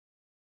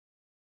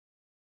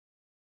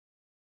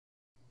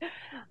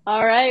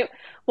All right.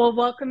 Well,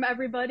 welcome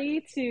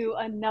everybody to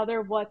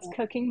another What's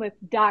Cooking with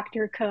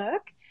Dr.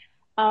 Cook.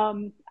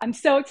 I'm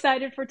so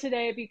excited for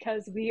today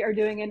because we are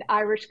doing an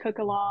Irish cook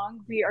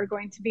along. We are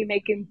going to be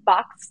making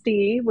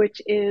Boxty,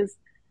 which is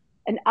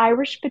an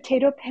Irish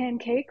potato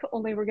pancake,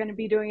 only we're going to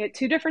be doing it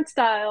two different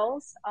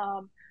styles,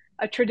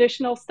 a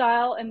traditional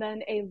style and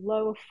then a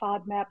low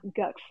FODMAP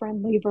gut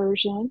friendly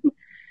version.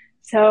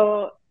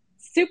 So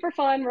super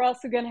fun. We're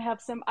also going to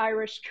have some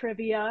Irish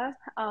trivia.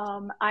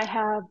 I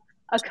have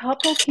a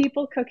couple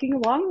people cooking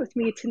along with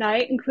me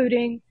tonight,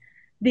 including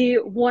the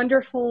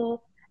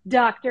wonderful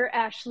Dr.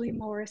 Ashlie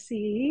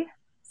Morrissey.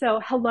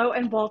 So hello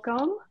and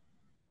welcome.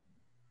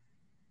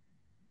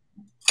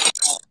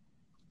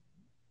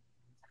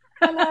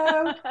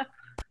 Hello.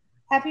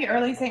 Happy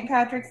early St.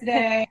 Patrick's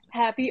Day.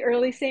 Happy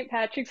early St.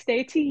 Patrick's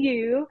Day to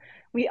you.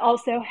 We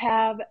also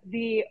have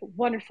the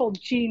wonderful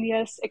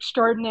genius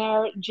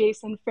extraordinaire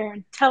Jason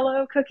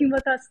Ferrantello cooking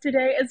with us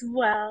today as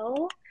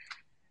well.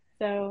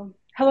 So,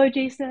 hello,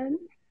 Jason.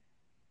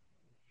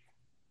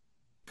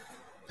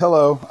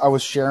 Hello, I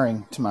was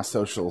sharing to my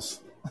socials,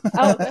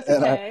 Oh, that's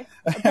and okay.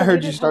 A I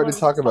heard you belated start hello to is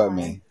talk about fine.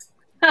 me.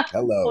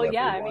 Hello, Well,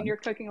 yeah, I mean, everyone. you're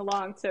cooking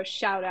along, so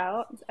shout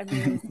out. I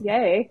mean,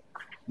 yay.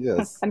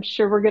 Yes, I'm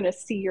sure we're going to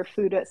see your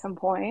food at some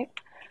point.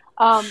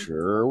 Um,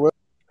 sure will.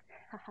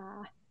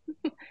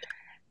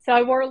 so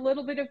I wore a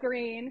little bit of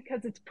green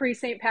because it's pre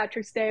St.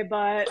 Patrick's Day,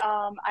 but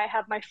I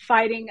have my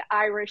Fighting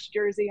Irish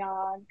jersey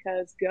on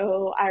because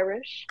go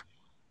Irish.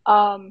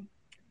 Um,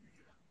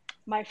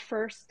 my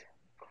first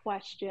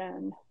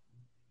question,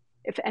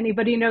 if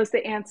anybody knows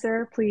the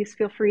answer, please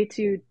feel free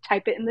to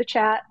type it in the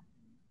chat,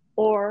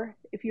 or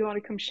if you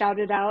want to come shout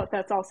it out,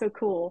 that's also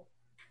cool.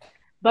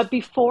 But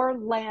before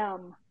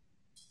lamb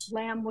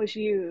was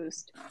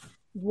used,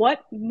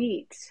 what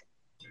meat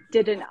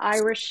did an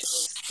Irish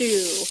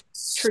stew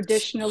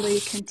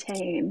traditionally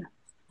contain?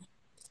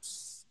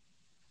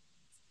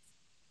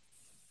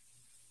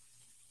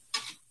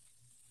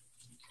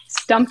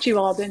 Stumped you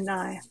all, didn't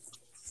I?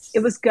 It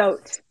was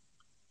goat.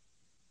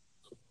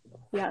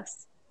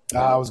 Yes, I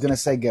goat. was going to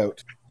say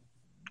goat.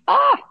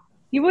 Ah,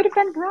 you would have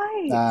been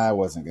right. I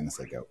wasn't going to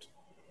say goat.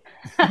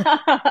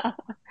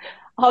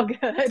 All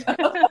good.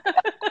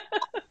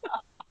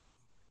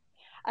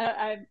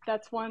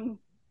 That's one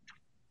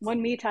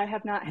meat I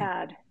have not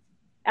had.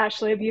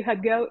 Ashlie, have you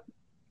had goat?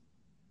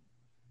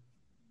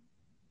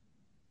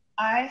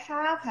 I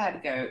have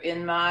had goat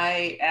in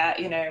my,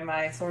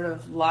 my sort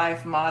of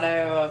life motto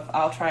of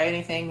I'll try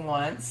anything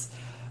once.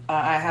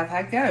 I have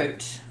had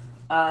goat.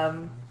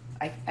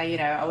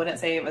 I wouldn't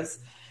say it was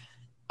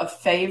a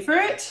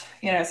favorite.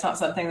 It's not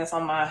something that's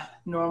on my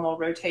normal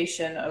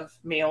rotation of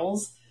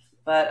meals,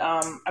 but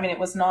it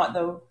was not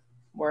the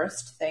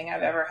worst thing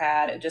I've ever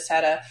had. It just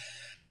had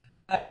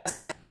a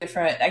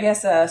different, I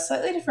guess, a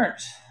slightly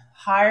different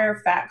higher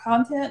fat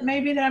content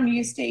maybe that I'm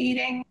used to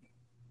eating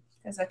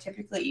because I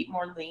typically eat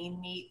more lean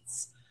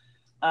meats.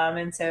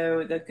 And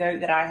so the goat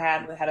that I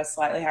had a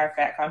slightly higher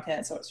fat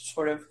content, so it's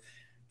sort of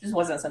just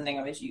wasn't something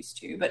I was used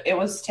to. But it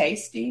was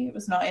tasty. It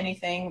was not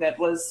anything that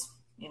was,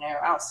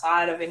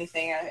 outside of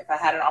anything. If I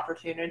had an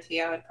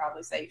opportunity, I would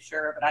probably say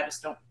sure, but I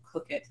just don't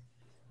cook it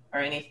or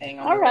anything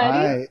on the regular.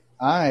 Alrighty.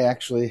 I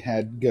actually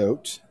had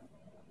goat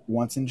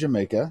once in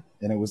Jamaica,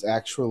 and it was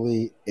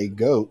actually a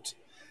goat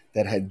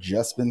that had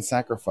just been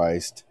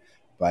sacrificed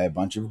by a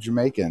bunch of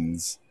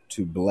Jamaicans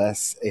to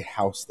bless a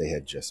house they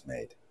had just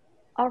made.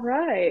 All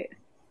right.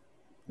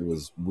 It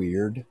was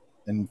weird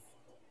and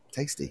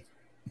tasty.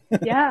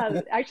 Yeah,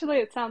 actually,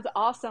 it sounds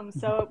awesome.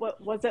 So,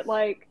 was it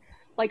like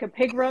a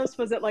pig roast?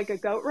 Was it like a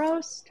goat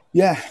roast?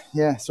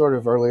 Yeah, sort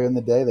of earlier in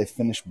the day they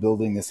finished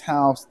building this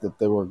house that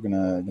they were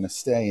gonna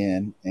stay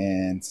in,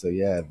 and so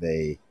yeah,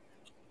 they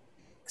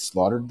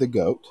slaughtered the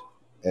goat,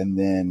 and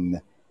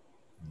then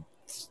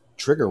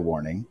trigger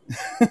warning,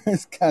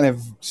 it's kind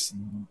of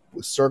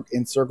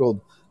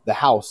encircled the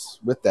house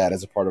with that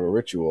as a part of a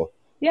ritual,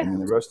 and Yeah, then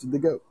they roasted the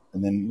goat,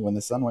 and then when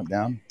the sun went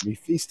down, we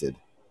feasted.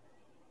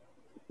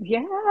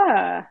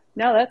 yeah.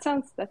 No, that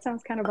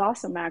sounds kind of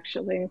awesome,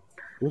 actually.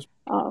 It was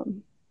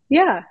Um,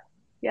 yeah,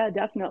 yeah,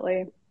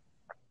 definitely.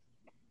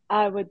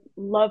 I would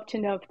love to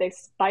know if they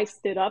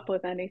spiced it up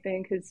with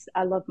anything because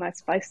I love my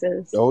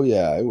spices. oh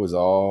yeah, it was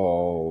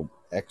all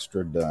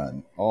extra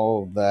done,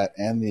 all that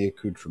and the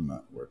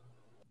accoutrement were.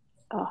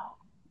 Oh,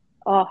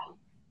 oh.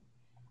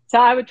 So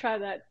I would try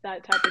that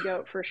type of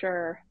goat for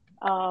sure.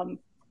 Um,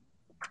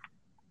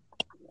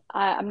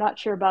 I'm not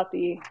sure about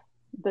the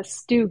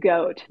stew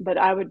goat, but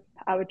I would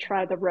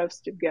try the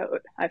roasted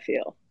goat. I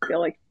feel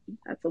like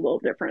that's a little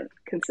different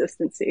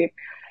consistency.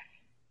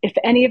 If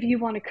any of you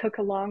want to cook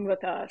along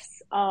with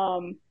us,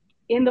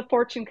 in the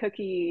fortune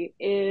cookie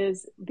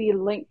is the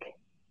link,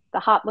 the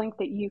hot link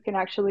that you can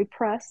actually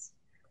press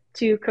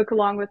to cook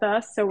along with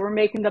us. So we're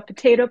making the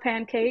potato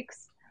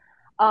pancakes.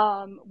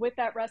 With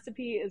that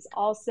recipe is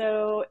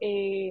also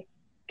a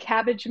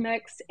cabbage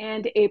mix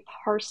and a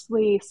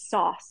parsley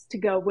sauce to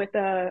go with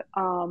the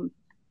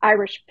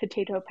Irish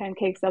potato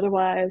pancakes,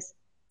 otherwise,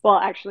 well,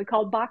 actually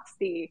called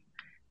boxty.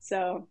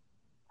 So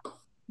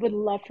would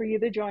love for you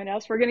to join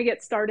us. We're going to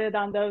get started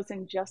on those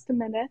in just a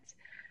minute.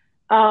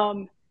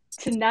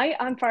 Tonight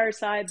on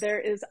Fireside, there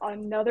is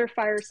another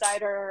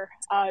Firesider,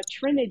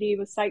 Trinity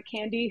with Sight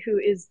Candy, who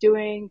is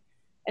doing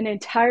an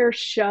entire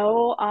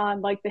show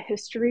on like the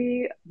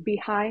history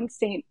behind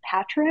St.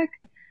 Patrick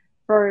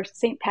for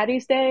St.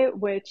 Patty's Day,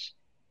 which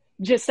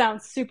just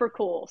sounds super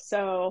cool.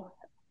 So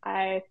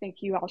I think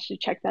you all should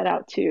check that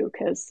out too,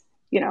 because,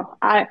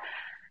 I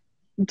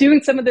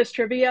doing some of this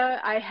trivia,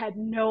 I had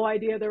no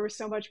idea there was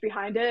so much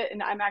behind it.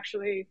 And I'm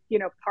actually,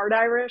 part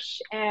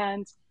Irish,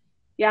 and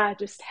yeah, I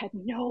just had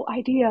no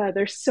idea.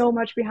 There's so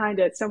much behind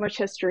it, so much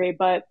history.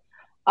 But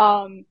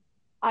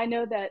I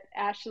know that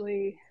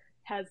Ashlie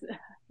has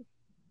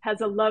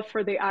a love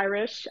for the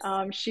Irish.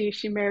 She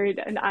married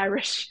an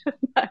Irish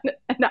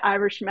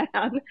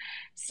man.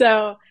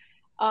 So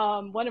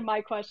one of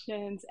my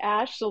questions,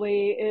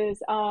 Ashlie,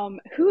 is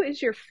who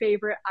is your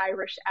favorite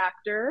Irish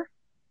actor?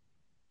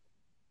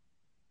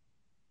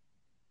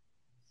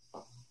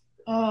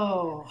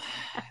 Oh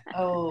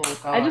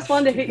gosh. I just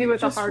wanted to hit you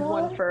with a hard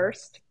one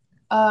first.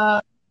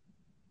 Yeah.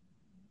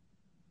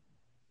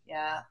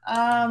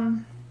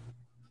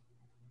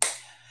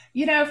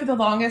 For the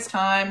longest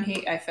time,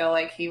 I feel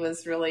like he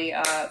was really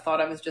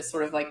thought of as just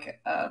sort of like,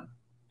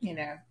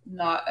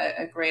 not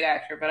a great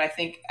actor. But I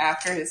think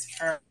after his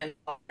turn, a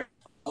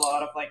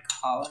lot of like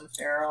Colin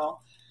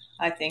Farrell,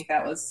 I think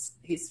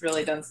he's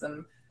really done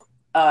some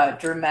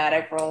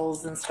dramatic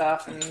roles and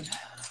stuff, and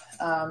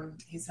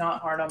he's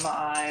not hard on my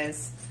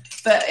eyes.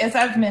 But as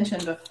I've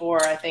mentioned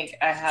before, I think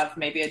I have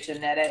maybe a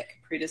genetic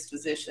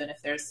predisposition.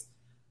 If there's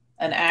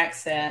an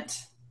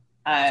accent,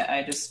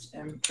 I just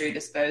am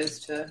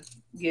predisposed to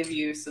give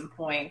you some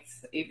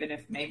points, even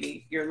if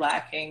maybe you're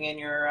lacking in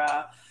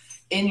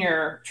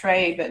your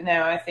trade. But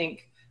no, I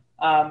think,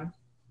 and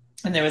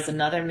there was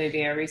another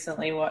movie I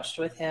recently watched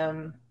with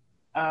him,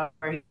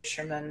 where he's a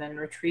fisherman and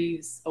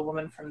retrieves a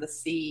woman from the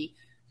sea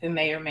who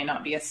may or may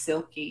not be a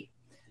silky.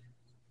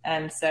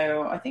 And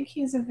so I think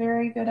he's a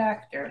very good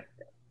actor.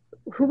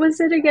 Who was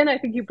it again? I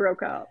think you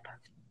broke up.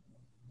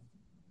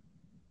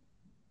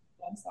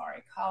 I'm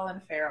sorry,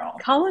 Colin Farrell.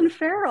 Colin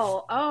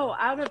Farrell. Oh,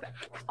 out of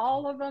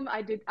all of them,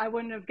 I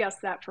wouldn't have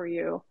guessed that for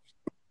you.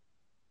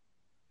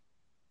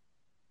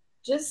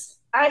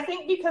 I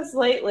think because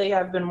lately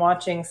I've been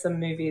watching some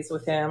movies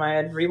with him. I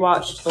had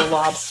rewatched The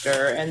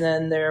Lobster, and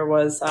then there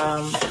was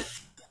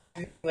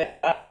what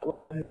I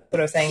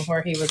was saying,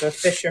 where he was a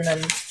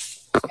fisherman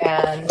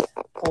and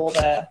pulled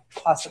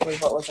possibly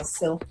what was a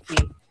silky,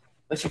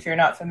 which, if you're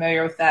not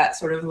familiar with that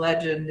sort of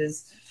legend,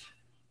 is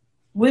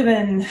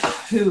women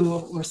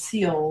who were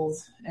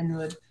seals and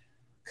would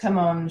come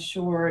on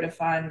shore to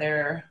find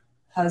their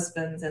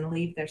husbands and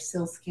leave their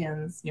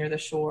sealskins near the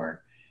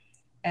shore.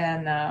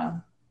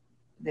 And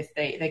if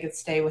they could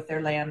stay with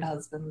their land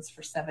husbands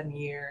for 7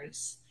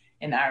 years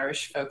in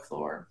Irish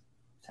folklore.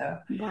 So,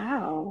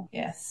 wow.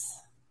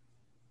 Yes.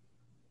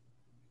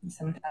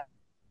 Sometimes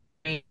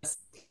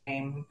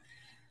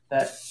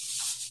but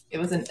it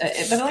wasn't.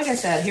 But like I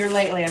said, here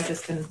lately, I've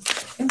just been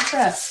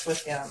impressed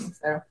with him.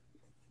 So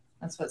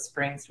that's what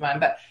springs to mind.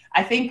 But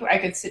I think I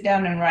could sit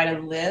down and write a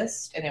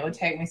list, and it would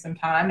take me some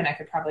time, and I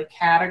could probably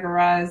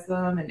categorize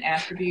them in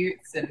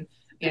attributes and,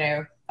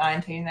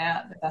 fine tune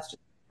that. But that's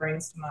just what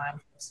springs to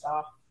mind first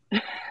off.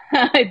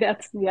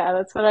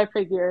 That's what I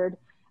figured.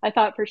 I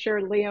thought for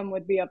sure Liam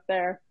would be up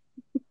there.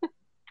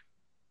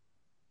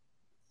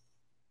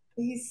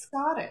 He's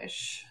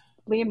Scottish.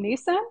 Liam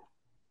Neeson?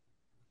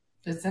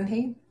 Isn't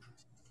he?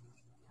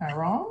 Am I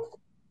wrong?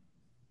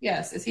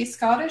 Yes. Is he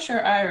Scottish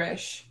or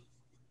Irish?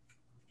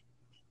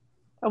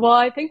 Well,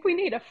 I think we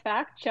need a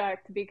fact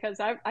check,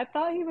 because I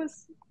thought he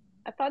was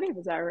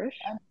Irish.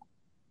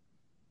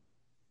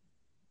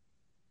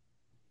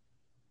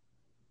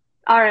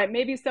 All right,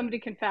 maybe somebody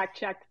can fact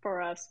check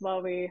for us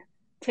while we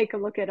take a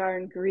look at our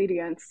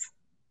ingredients.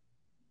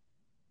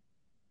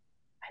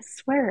 I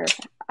swear,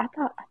 I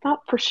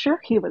thought for sure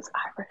he was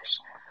Irish.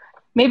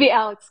 Maybe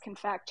Alex can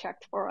fact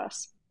check for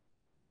us.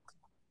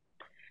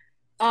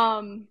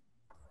 Liam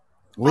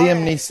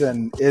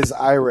Neeson is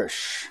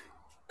Irish.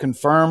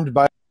 Confirmed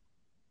by...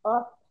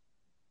 Oh,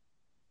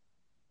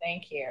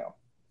 thank you.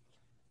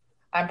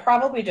 I'm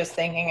probably just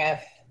thinking of...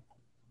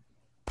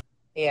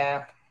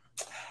 Yeah.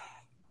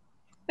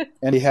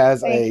 And he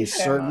has a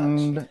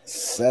certain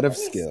set of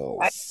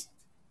skills.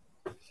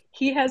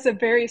 He has a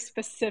very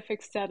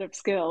specific set of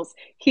skills.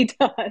 He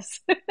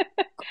does.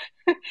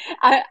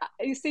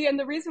 You see, and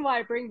the reason why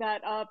I bring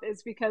that up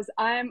is because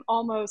I'm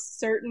almost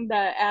certain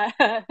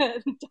that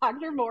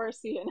Dr.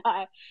 Morrissey and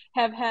I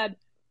have had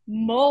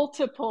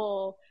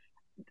multiple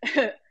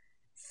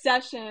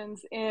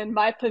sessions in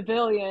my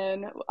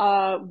pavilion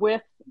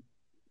with,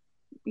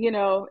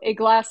 a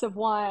glass of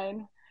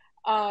wine,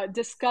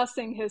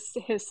 discussing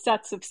his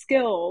sets of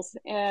skills.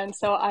 And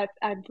so I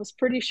was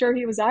pretty sure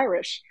he was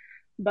Irish.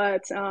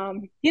 But,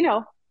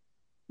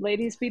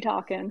 ladies be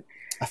talking.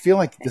 I feel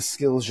like the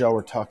skills y'all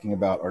were talking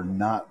about are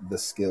not the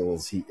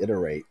skills he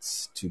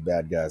iterates to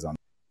bad guys on.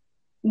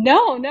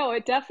 No,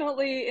 it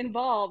definitely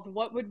involved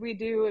what would we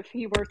do if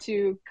he were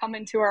to come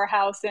into our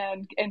house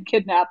and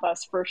kidnap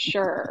us for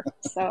sure.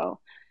 So,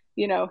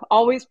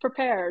 always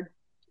prepared.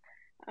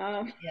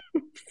 Um,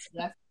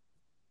 Yes.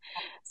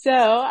 so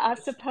I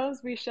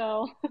suppose we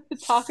shall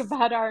talk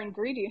about our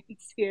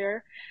ingredients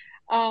here.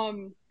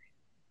 Um,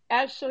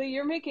 Ashley,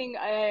 you're making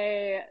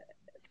a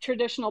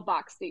traditional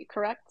boxty,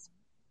 correct?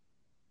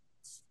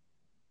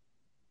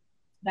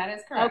 That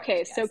is correct.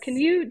 Okay, so can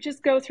Yes. you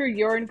just go through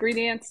your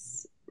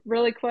ingredients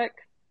really quick?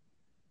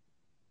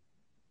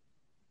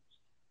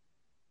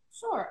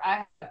 Sure.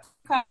 I have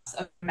 2 cups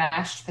of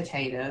mashed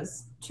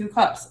potatoes, 2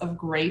 cups of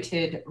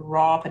grated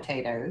raw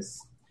potatoes,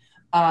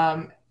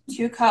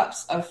 2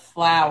 cups of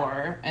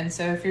flour. And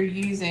so if you're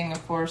using,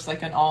 of course,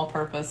 like an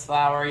all-purpose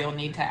flour, you'll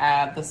need to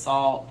add the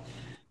salt,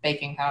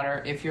 baking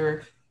powder. If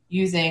you're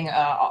using,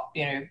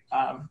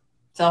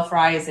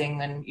 self-rising,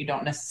 then you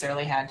don't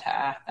necessarily have to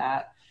add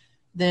that.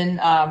 Then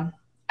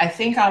I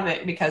think of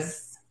it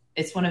because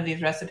it's one of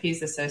these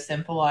recipes that's so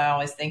simple. I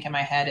always think in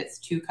my head it's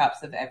 2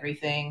 cups of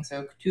everything.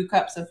 So 2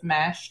 cups of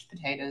mashed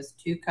potatoes,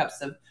 2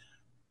 cups of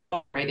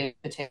grated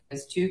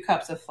potatoes, 2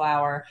 cups of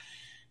flour,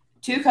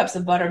 2 cups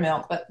of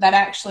buttermilk, but that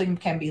actually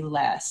can be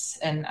less.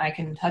 And I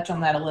can touch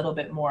on that a little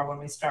bit more when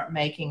we start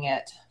making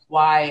it,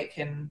 why it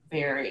can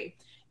vary.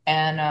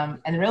 And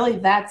really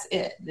that's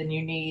it. Then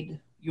you need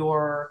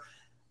your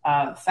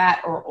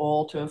fat or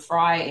oil to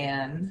fry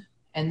in.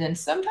 And then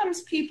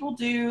sometimes people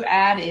do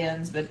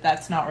add-ins, but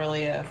that's not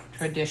really a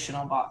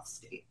traditional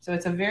boxty. So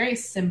it's a very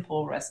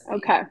simple recipe.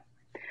 Okay.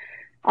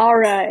 All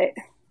right.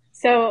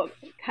 So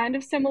kind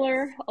of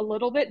similar, a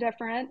little bit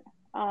different.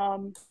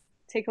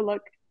 Take a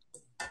look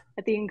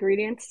at the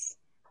ingredients.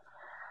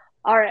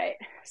 All right.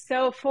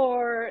 So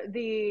for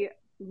the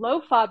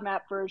low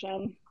FODMAP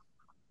version,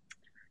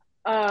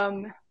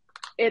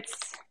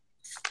 it's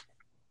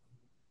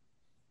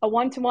a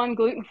 1-to-1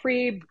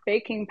 gluten-free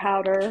baking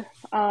powder.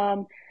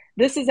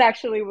 This is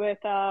actually with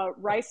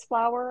rice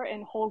flour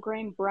and whole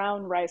grain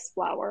brown rice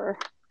flour.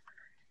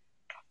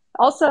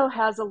 Also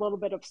has a little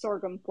bit of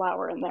sorghum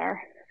flour in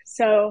there.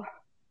 So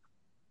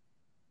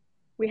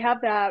we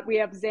have that. We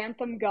have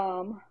xanthan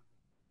gum.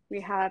 We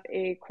have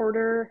a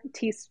 1/4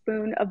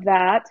 teaspoon of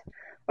that,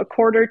 a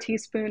 1/4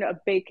 teaspoon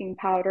of baking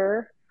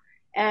powder.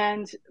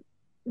 And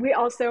we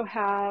also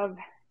have,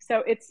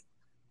 so it's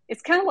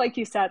kind of like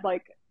you said,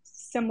 like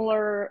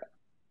similar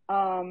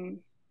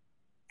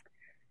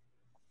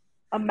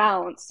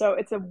amounts. So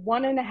it's a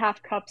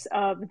 1.5 cups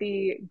of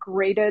the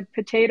grated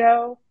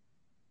potato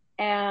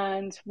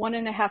and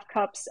 1.5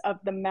 cups of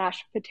the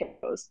mashed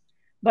potatoes.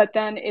 But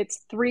then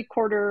it's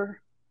 3/4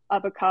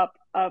 of a cup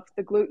of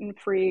the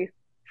gluten-free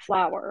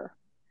flour.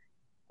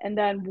 And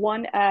then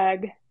 1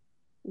 egg,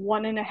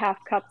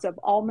 1.5 cups of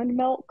almond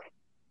milk,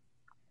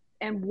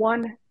 and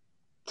 1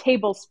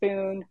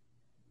 tablespoon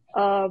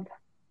of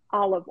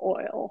olive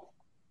oil.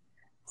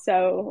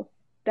 So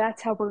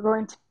that's how we're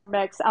going to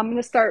mix. I'm going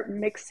to start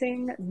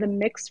mixing the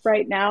mix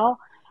right now.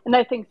 And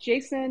I think,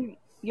 Jason,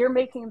 you're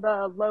making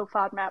the low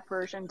FODMAP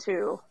version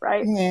too,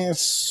 right? Yeah,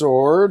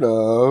 sort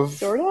of.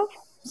 Sort of?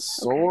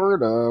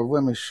 Sort of.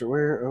 Let me show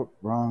where. Oh,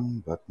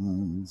 wrong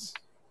buttons.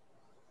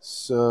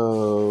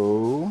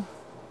 So,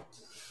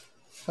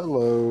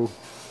 hello.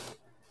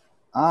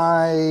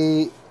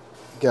 I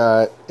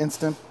got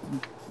instant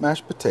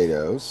mashed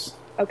potatoes.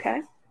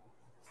 Okay.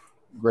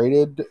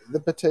 Grated the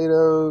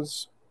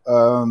potatoes.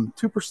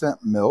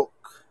 2% milk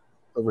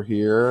over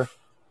here.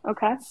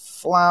 Okay.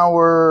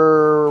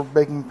 Flour,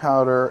 baking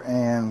powder,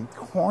 and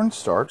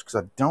cornstarch because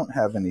I don't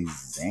have any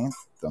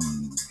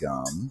xanthan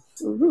gum.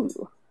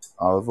 Ooh.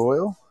 Olive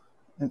oil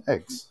and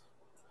eggs.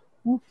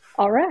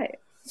 All right.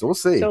 So we'll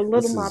see. So a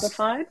little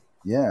modified.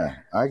 Yeah,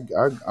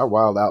 I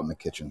wild out in the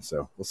kitchen,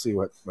 so we'll see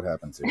what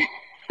happens here.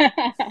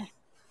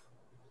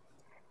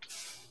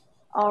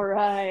 All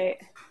right.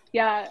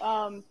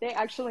 Yeah, they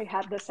actually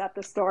had this at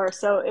the store.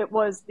 So it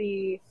was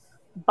the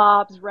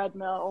Bob's Red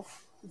Mill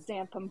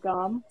xanthan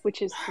gum,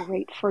 which is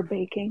great for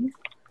baking.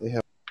 They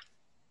have.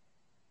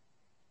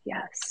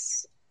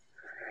 Yes.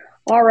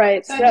 All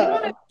right.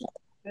 So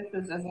this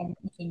is, as I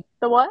mentioned,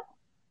 the what?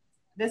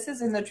 This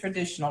is in the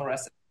traditional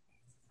recipe.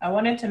 I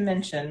wanted to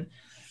mention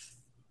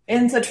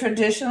in the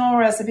traditional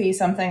recipe,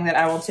 something that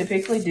I will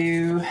typically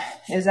do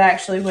is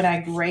actually when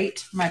I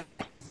grate my,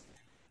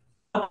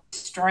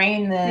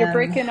 strain them. You're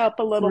breaking up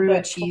a little through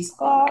bit. a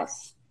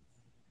cheesecloth.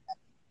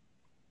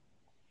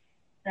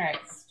 All right,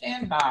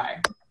 stand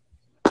by.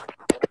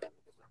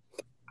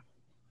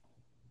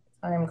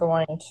 I'm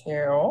going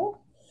to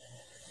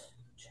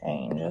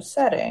change a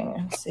setting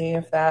and see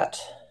if that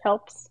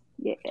helps.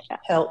 Yeah.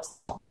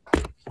 Helps.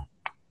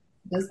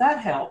 Does that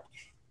help?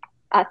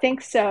 I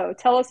think so.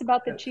 Tell us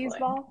about the cheese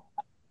ball.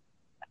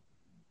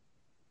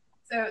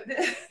 So,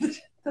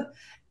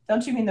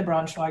 don't you mean the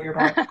Braunschweiger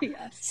bar?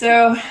 Yes.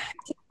 So,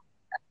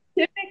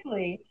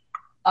 typically,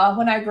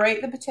 when I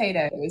grate the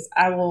potatoes,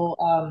 I will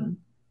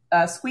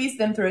squeeze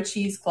them through a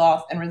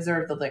cheesecloth and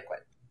reserve the liquid.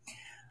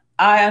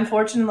 I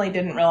unfortunately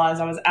didn't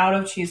realize I was out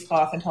of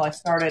cheesecloth until I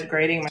started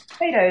grating my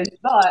potatoes,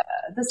 but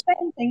the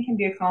same thing can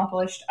be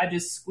accomplished. I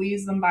just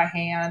squeeze them by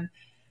hand,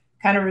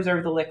 kind of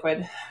reserve the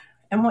liquid.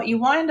 And what you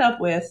wind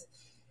up with,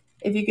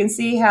 if you can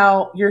see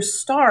how your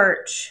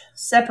starch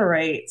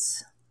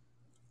separates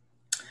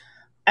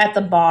at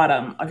the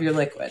bottom of your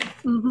liquid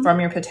from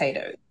your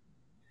potatoes.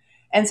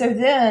 And so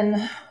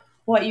then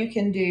what you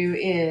can do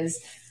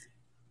is,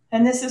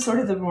 and this is sort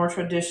of the more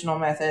traditional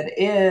method,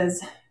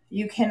 is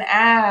you can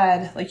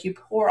add, like you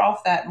pour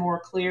off that more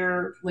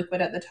clear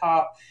liquid at the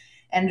top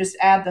and just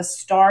add the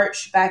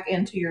starch back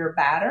into your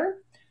batter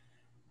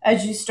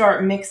as you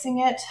start mixing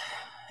it.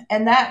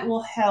 And that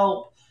will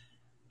help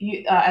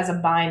you as a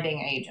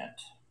binding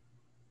agent.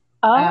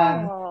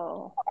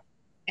 Oh.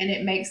 And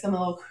it makes them a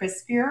little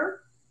crispier.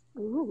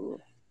 Ooh.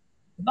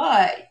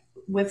 But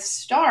with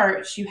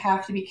starch, you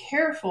have to be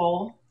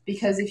careful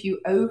because if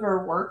you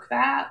overwork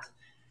that,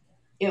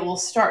 it will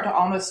start to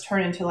almost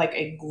turn into like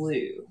a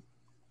glue.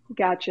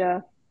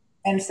 Gotcha.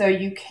 And so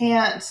you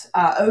can't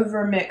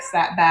overmix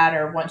that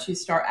batter once you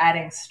start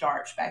adding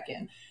starch back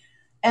in.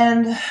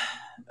 And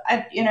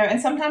and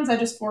sometimes I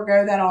just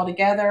forego that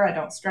altogether. I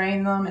don't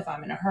strain them if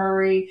I'm in a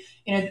hurry.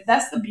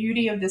 That's the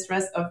beauty of this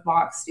rest of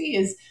Boxty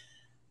is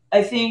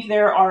I think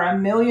there are a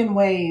million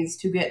ways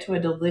to get to a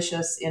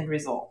delicious end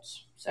result.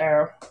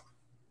 So,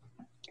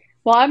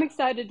 well, I'm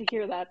excited to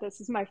hear that.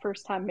 This is my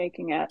first time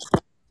making it.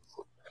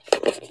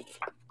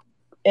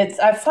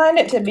 I find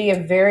it to be a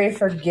very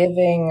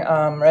forgiving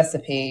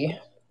recipe.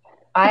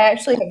 I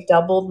actually have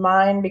doubled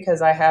mine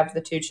because I have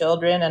the 2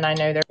 children and I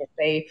know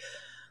they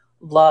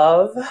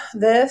love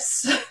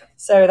this.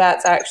 So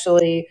that's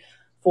actually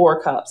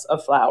 4 cups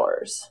of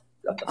flours.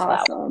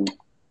 Awesome.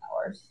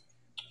 Flours.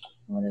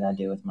 What did I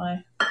do with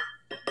my...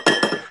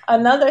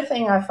 Another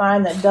thing I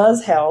find that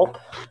does help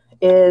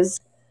is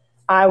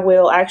I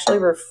will actually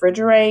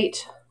refrigerate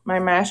my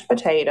mashed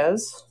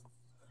potatoes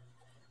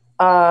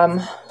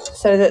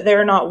so that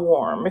they're not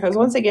warm. Because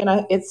once again,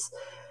 and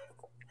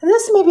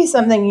this may be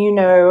something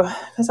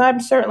because I'm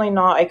certainly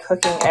not a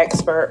cooking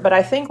expert, but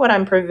I think what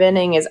I'm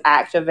preventing is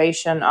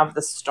activation of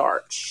the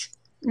starch.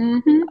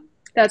 Mm-hmm.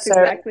 That's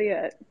exactly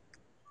it.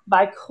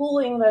 By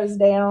cooling those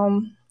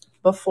down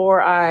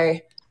before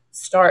I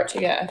start to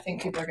get, I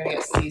think people are going to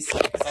get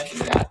seasick if I do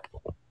that.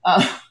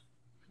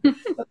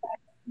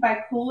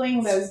 By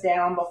cooling those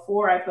down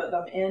before I put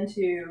them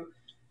into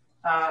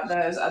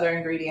those other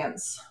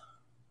ingredients,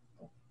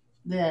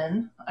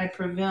 then I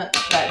prevent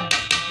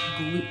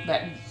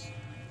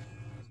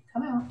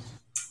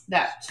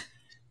that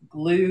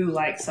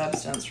glue-like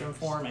substance from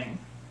forming.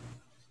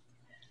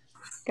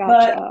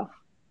 Gotcha. But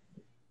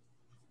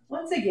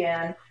once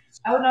again,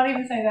 I would not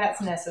even say that's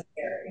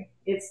necessary.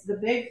 The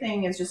big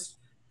thing is just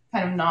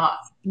kind of not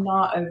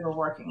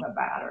overworking the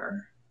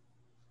batter.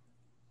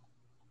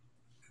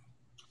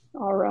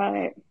 All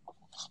right.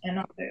 And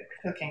not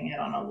cooking it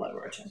on a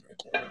lower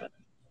temperature. But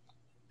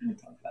we'll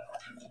talk about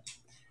that in a minute.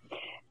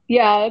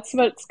 Yeah, that's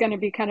what's going to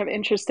be kind of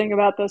interesting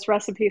about this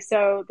recipe.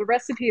 So the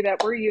recipe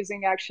that we're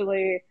using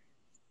actually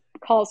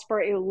calls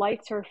for a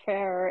lighter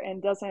fare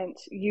and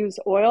doesn't use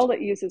oil.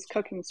 It uses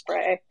cooking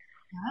spray.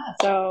 Yes.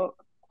 So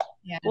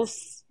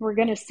yes. we're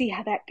going to see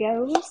how that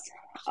goes.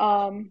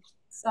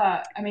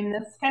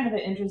 That's kind of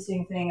the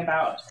interesting thing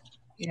about,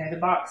 the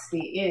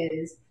Boxty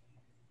is,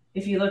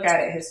 if you look at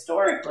it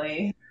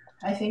historically,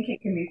 I think it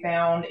can be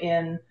found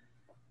in,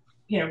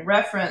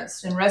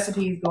 referenced in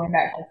recipes going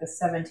back to like the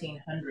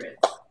 1700s.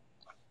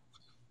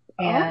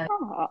 And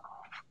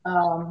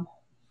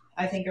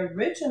I think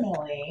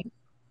originally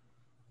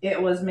it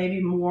was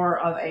maybe more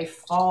of a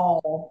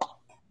fall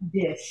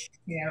dish,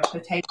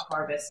 potato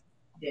harvest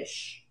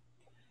dish.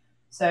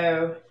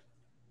 So,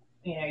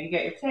 you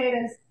get your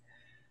potatoes,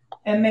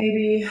 and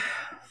maybe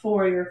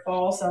for your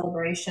fall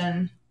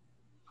celebration,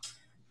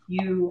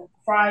 you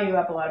fry you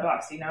up a lot of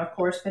Boxty. Now, of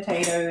course,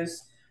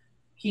 potatoes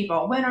keep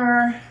all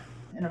winter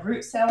in a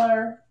root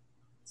cellar,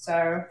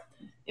 so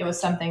it was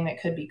something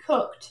that could be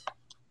cooked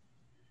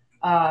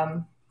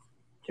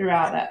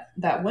throughout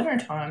that winter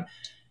time.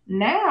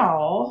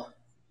 Now,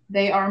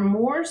 they are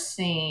more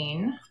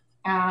seen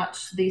at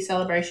the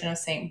celebration of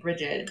St.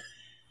 Bridget,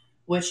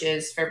 which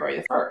is February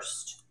the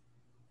 1st.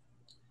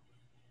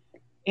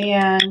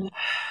 And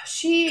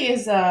she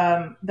is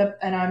and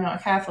I'm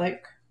not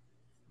Catholic.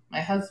 My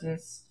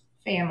husband's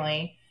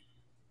family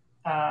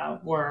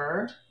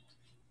were,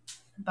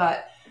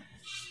 but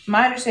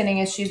my understanding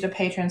is she's the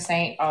patron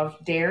saint of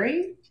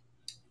dairy,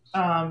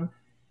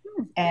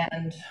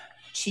 and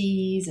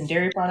cheese and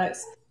dairy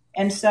products.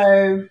 And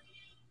so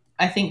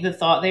I think the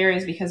thought there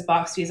is because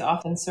Boxty is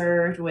often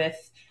served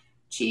with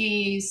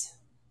cheese,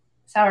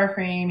 sour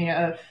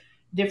cream,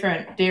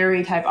 different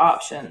dairy type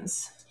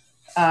options.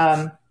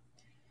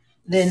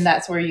 Then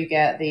that's where you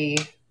get the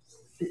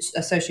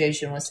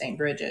association with St.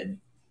 Bridget.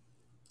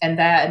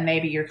 And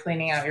maybe you're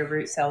cleaning out your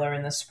root cellar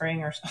in the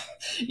spring or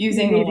something. You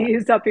need to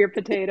use up your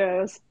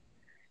potatoes.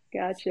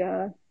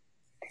 Gotcha.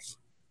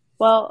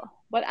 Well,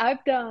 what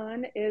I've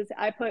done is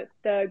I put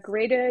the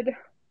grated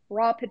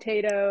raw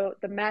potato,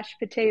 the mashed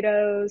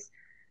potatoes,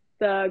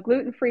 the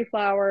gluten-free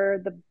flour,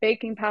 the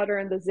baking powder,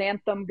 and the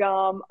xanthan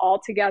gum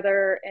all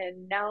together.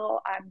 And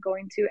now I'm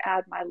going to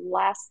add my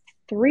last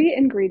three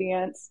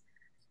ingredients,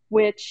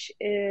 which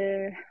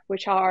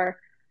are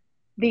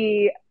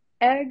the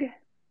egg,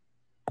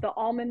 the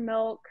almond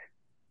milk,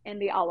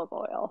 and the olive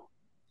oil,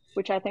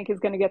 which I think is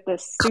going to get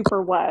this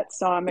super wet.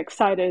 So I'm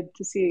excited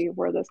to see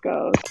where this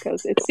goes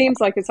because it seems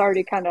like it's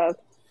already kind of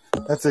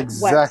That's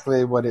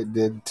exactly what it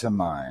did to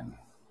mine.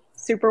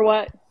 Super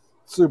wet?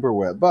 Super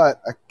wet.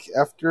 But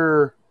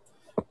after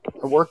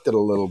I worked it a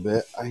little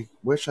bit, I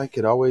wish I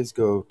could always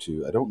go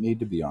to, I don't need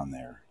to be on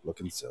there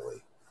looking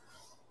silly.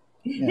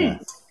 Yeah.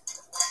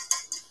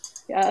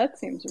 Yeah, that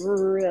seems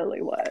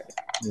really wet.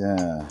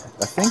 Yeah.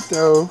 I think,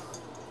 though,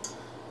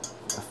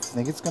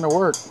 it's going to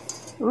work.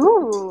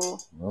 Ooh.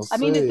 We'll I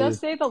mean, see. it does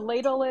say to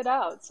ladle it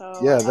out. So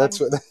yeah,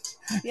 that's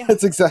yeah.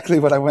 that's exactly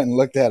what I went and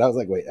looked at. I was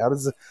like, wait,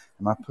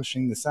 am I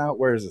pushing this out?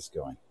 Where is this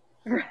going?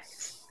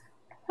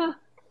 Huh.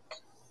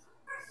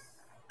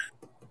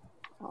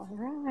 All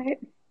right.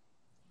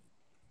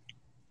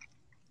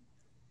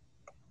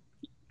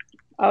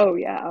 Oh,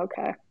 yeah.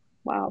 Okay.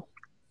 Wow.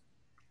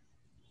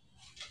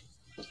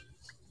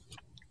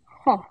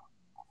 Huh.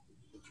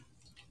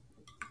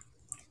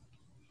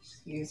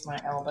 Use my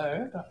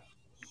elbow.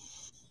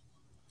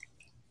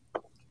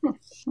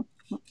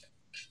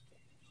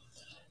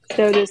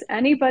 So does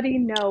anybody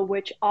know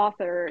which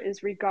author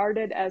is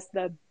regarded as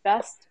the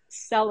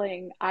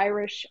best-selling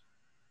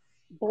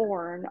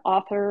Irish-born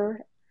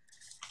author?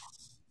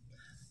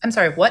 I'm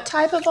sorry, what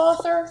type of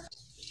author?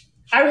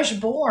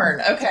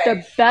 Irish-born, okay.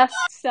 The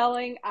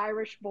best-selling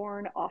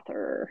Irish-born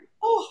author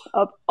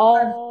of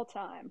all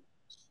time.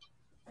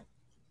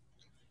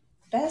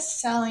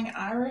 Best-selling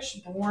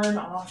Irish-born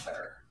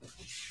author.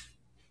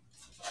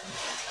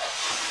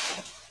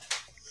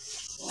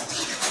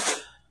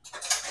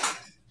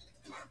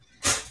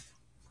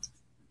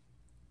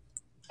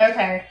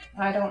 Okay,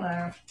 I don't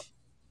know.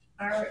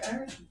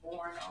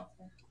 Irish-born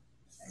author.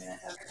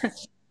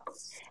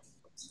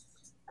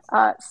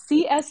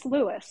 C.S.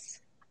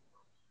 Lewis.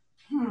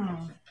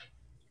 Hmm.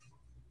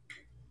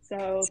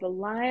 So The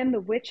Lion, the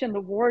Witch, and the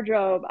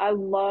Wardrobe. I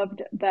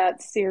loved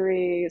that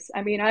series.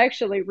 I mean, I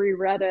actually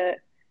reread it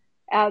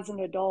as an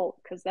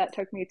adult because that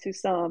took me to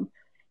some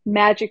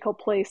magical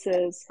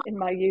places in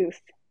my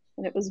youth.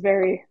 And it was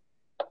very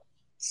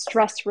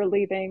stress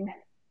relieving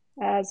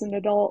as an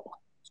adult.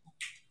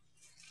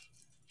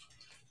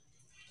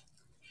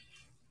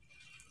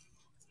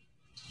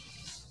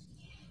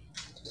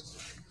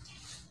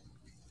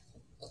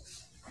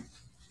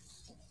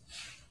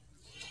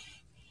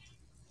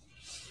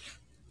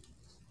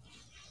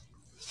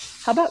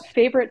 How about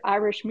favorite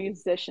Irish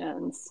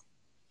musicians?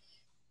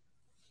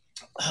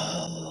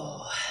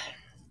 Oh.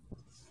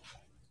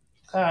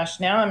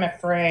 Gosh, now I'm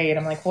afraid.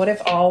 I'm like, what if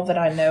all that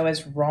I know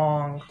is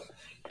wrong?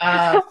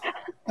 So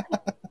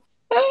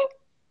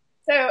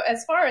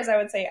as far as I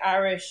would say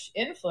Irish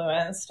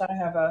influenced, I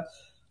have a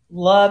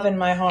love in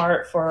my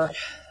heart for,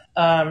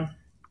 even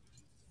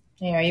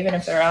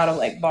if they're out of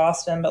like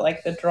Boston, but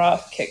like the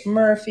Dropkick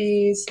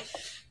Murphys.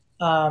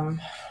 I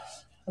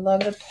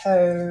love the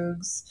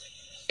Pogues.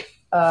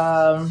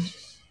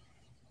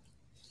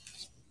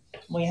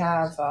 We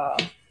have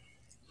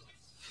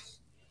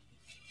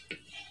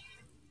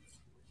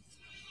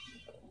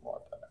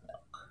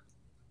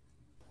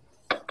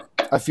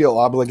I feel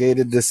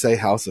obligated to say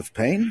House of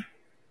Pain.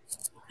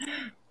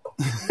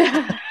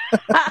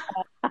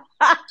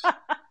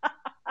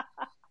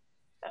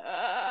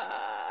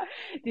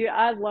 Dude,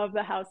 I love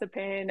the House of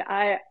Pain.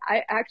 I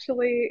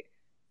actually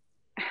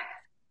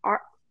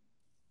are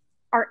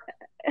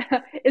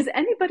is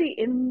anybody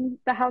in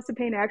the House of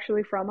Pain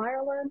actually from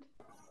Ireland?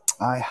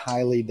 I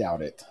highly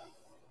doubt it.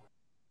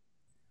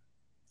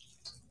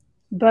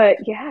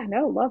 But yeah,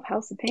 no, love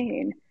House of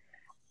Pain.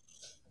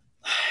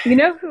 You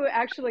know who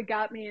actually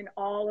got me in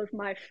all of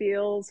my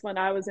feels when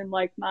I was in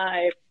like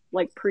my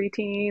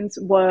preteens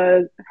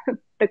was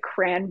the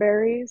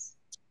Cranberries.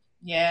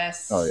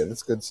 Yes. Oh yeah,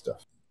 that's good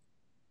stuff.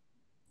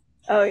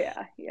 Oh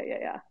yeah.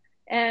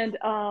 And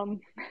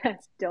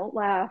don't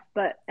laugh,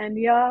 but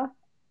Enya.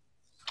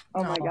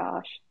 Oh my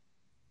gosh.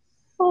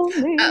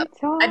 Only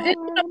time. I did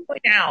want to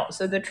point out,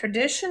 so the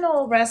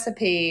traditional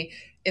recipe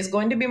is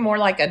going to be more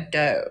like a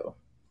dough.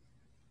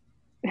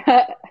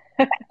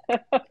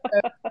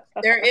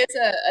 There is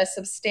a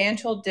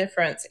substantial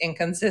difference in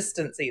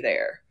consistency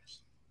there.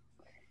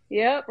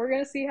 Yep, we're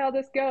going to see how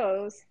this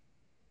goes.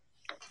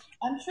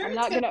 I'm sure I'm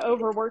not going to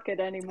overwork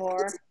it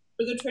anymore.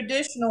 For the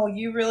traditional,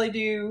 you really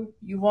do,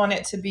 you want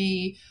it to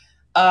be,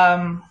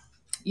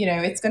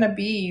 it's going to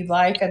be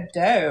like a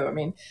dough. I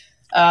mean,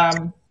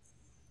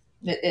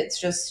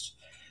 it's just,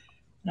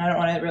 I don't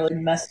want to really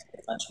mess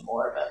with much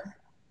more of it.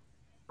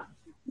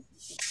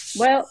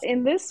 Well,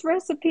 in this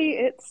recipe,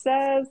 it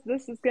says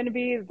this is going to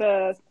be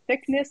the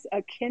thickness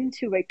akin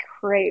to a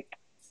crepe.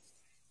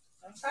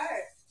 Okay.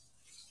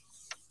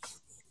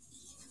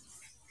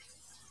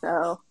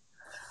 So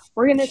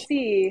we're going to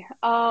see.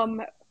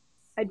 I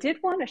did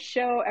want to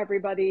show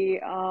everybody,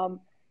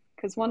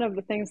 because one of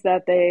the things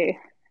that they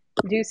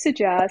do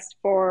suggest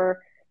for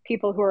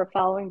people who are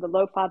following the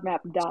low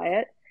FODMAP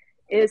diet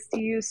is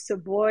to use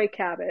Savoy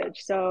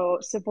cabbage. So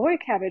Savoy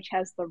cabbage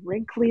has the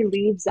wrinkly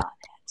leaves on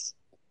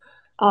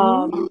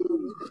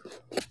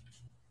it.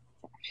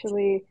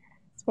 Actually,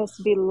 it's supposed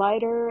to be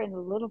lighter and a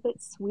little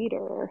bit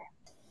sweeter,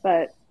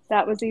 but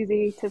that was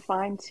easy to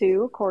find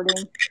too,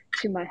 according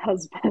to my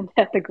husband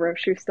at the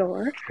grocery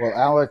store. Well,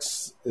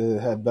 Alex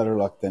had better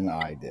luck than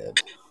I did.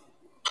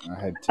 I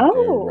had to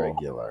go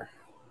regular.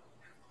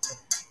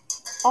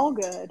 All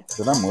good.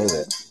 But I'm with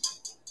it.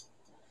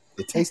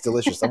 It tastes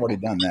delicious. I've already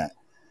done that.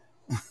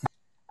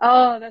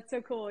 Oh, that's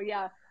so cool.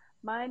 Yeah.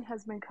 Mine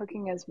has been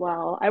cooking as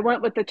well. I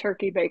went with the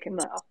turkey bacon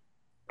though,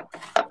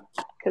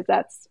 because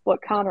that's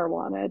what Connor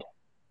wanted.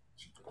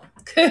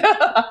 Thank you. I do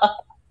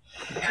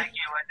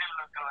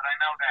look good. I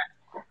know that.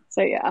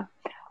 So yeah.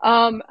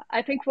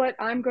 I think what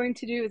I'm going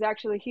to do is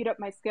actually heat up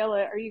my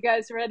skillet. Are you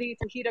guys ready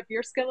to heat up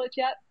your skillet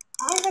yet?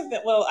 I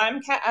haven't. Well,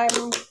 I'm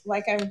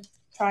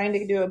trying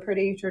to do a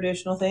pretty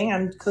traditional thing.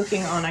 I'm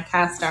cooking on a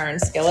cast iron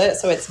skillet,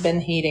 so it's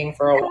been heating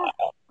for a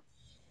while.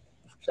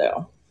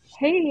 So,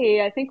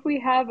 hey, I think we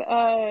have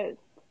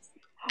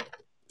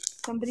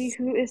somebody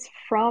who is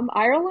from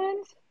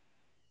Ireland.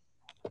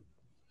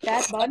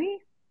 Bad Bunny,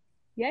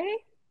 yay!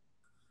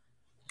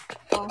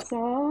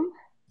 Awesome.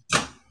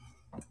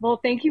 Well,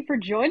 thank you for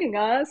joining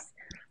us.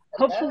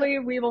 Hopefully,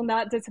 we will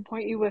not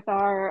disappoint you with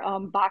our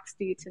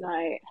Boxty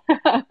tonight.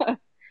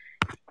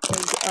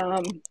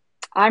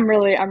 I'm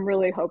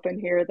really hoping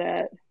here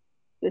that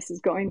this is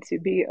going to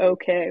be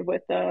okay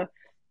with the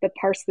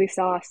parsley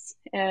sauce,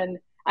 and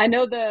I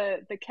know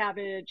the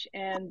cabbage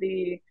and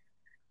the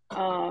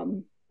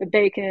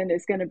bacon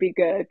is going to be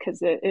good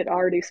because it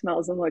already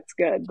smells and looks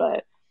good.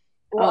 But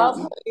well, I'll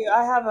tell you,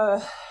 I have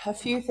a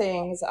few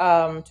things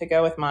to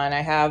go with mine.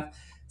 I have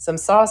some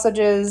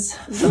sausages,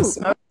 some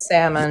smoked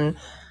salmon,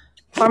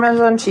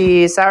 Parmesan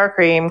cheese, sour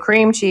cream,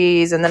 cream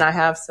cheese, and then I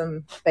have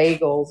some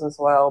bagels as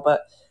well.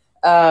 But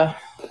a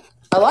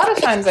lot of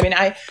times, I mean,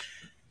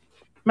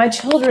 my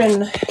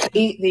children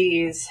eat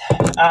these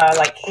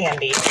like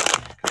candy.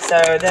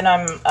 So then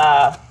I'm,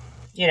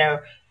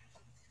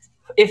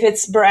 if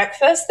it's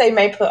breakfast, they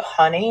may put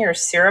honey or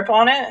syrup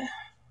on it.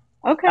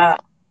 Okay.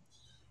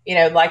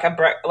 Like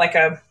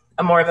a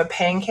more of a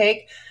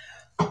pancake.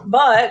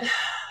 But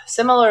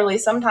similarly,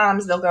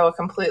 sometimes they'll go a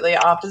completely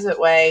opposite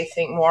way,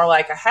 think more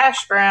like a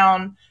hash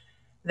brown.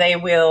 They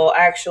will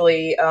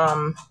actually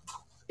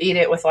eat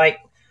it with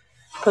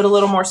put a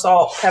little more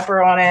salt,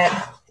 pepper on it,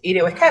 eat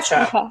it with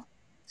ketchup. Okay.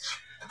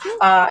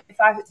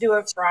 If I do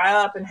a fry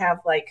up and have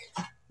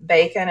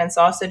bacon and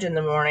sausage in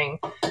the morning,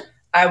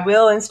 I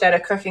will, instead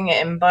of cooking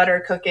it in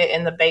butter, cook it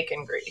in the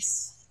bacon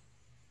grease.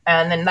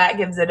 And then that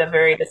gives it a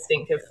very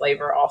distinctive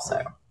flavor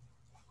also.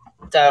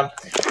 So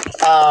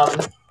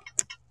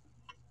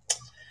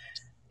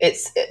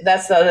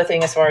that's the other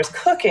thing as far as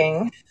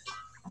cooking,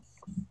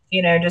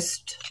 and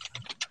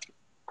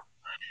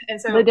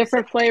so the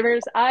different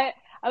flavors. I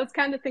was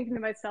kind of thinking to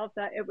myself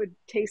that it would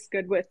taste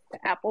good with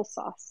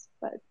applesauce,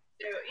 but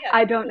yeah,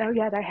 I don't know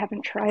yet. I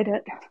haven't tried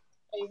it.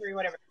 Savory,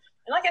 whatever.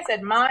 And like I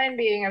said, mine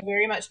being a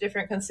very much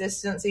different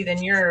consistency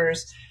than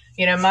yours,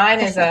 mine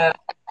is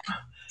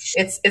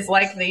it's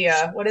like the,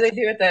 what do they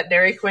do at that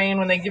Dairy Queen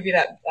when they give you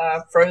that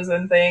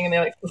frozen thing and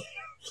they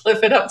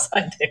flip it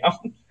upside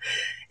down?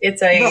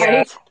 It's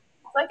it's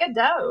like a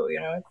dough,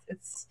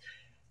 it's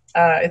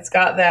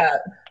got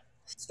that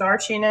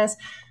starchiness.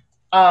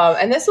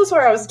 And this was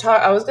where I was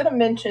going to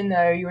mention,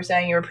 though, you were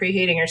saying you were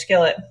preheating your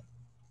skillet,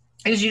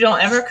 because you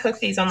don't ever cook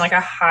these on a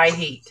high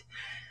heat.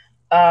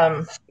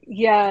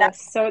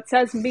 Yes, so it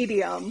says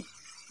medium.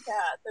 Yeah,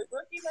 the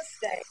rookie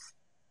mistake,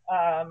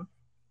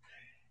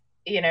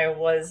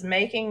 was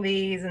making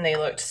these, and they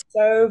looked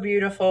so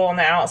beautiful on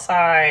the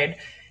outside,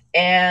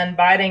 and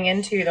biting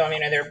into them,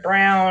 they're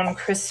brown,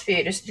 crispy,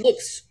 it just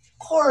looks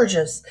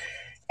gorgeous.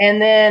 And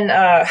then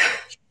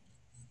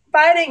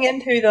biting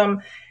into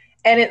them,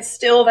 and it's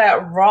still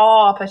that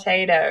raw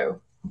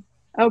potato.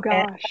 Oh,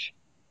 gosh.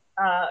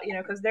 And,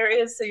 because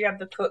so you have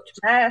the cooked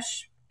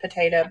mashed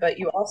potato, but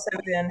you also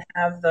then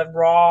have the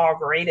raw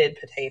grated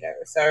potato.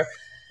 So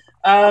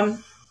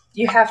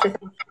you have to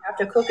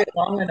cook it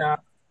long enough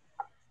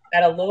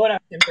at a low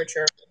enough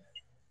temperature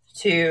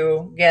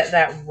to get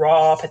that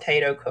raw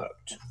potato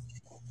cooked.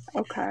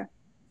 Okay.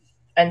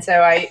 And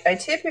so I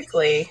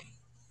typically,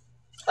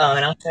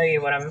 and I'll show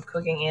you what I'm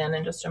cooking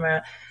in just a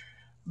minute,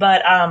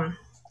 but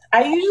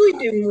I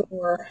usually do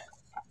more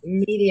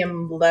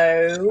medium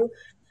low,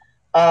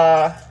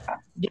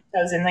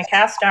 because in the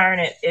cast iron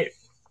it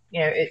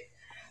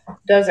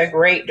does a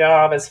great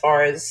job as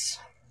far as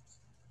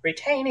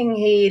retaining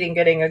heat and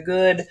getting a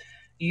good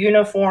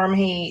uniform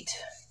heat.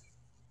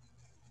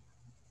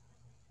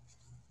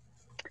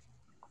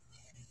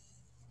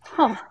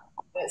 Huh.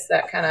 It's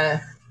that kind of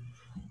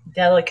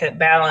delicate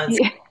balance.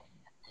 Yeah.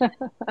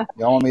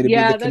 Y'all want me to be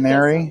the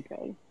canary?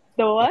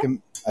 The what?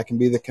 I can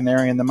be the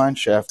canary in the mine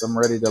shaft. I'm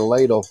ready to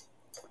ladle.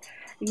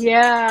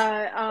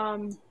 Yeah.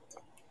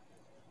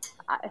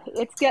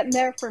 It's getting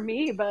there for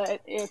me,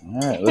 but if All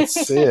right, let's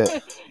see it.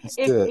 Let's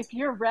do it. if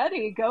you're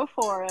ready, go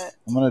for it.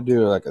 I'm going to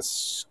do like a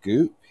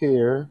scoop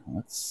here.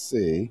 Let's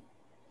see.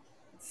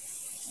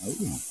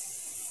 Ooh.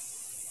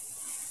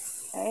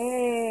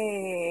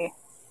 Hey.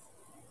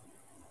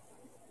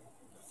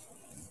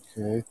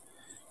 Okay.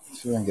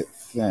 See if I can get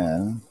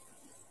thin.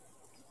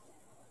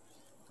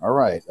 All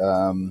right.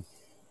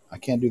 I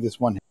can't do this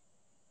one.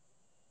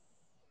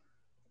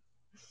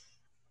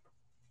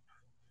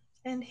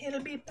 And he'll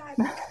be back.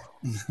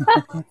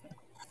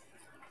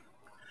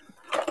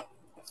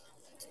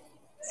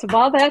 So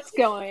while that's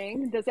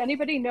going, does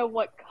anybody know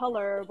what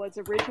color was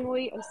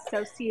originally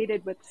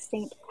associated with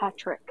St.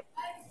 Patrick?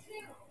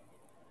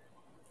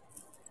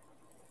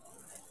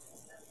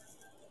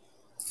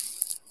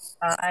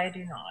 I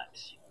do not.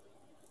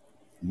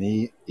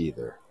 Me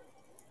either.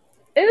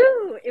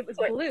 Ooh, it was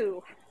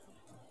blue.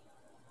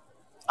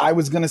 I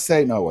was going to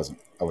say, no, I wasn't.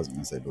 I wasn't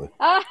going to say blue.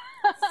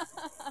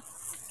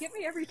 Get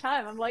me every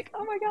time. I'm like,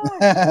 oh my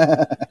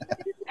God.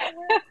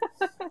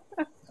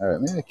 All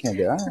right, maybe I can't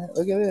do it. All right,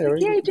 look at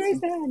it. Yay,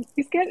 Jason.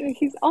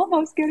 He's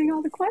almost getting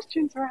all the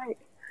questions right.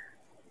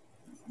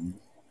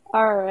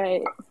 All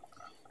right.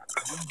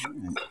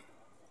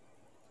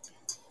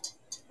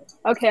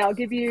 Okay, I'll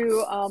give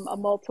you a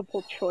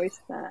multiple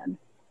choice then.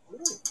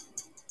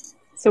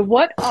 So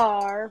what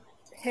are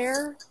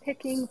pear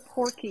picking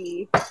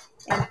Porky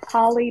and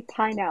Polly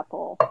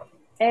Pineapple?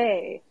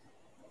 A,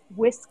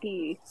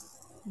 whiskey.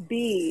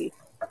 B,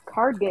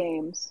 card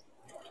games.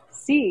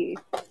 C,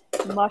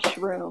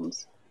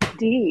 mushrooms.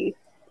 D,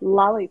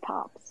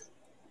 lollipops.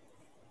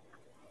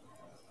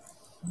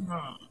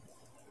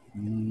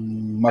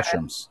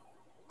 Mushrooms.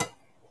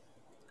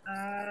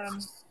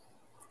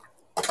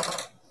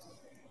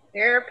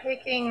 They're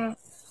picking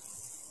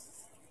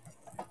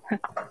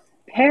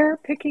Pear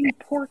picking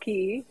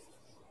Porky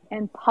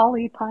and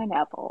Polly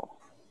Pineapple.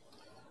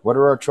 What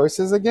are our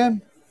choices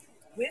again?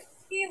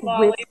 whiskey,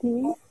 lollipop.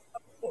 Whiskey,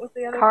 What was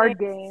the other card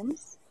thing?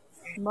 games,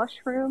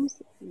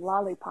 mushrooms,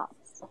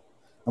 lollipops.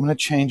 I'm going to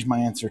change my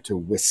answer to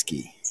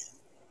whiskey.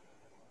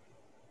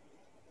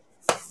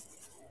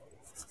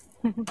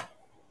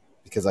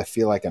 Because I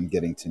feel like I'm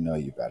getting to know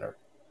you better.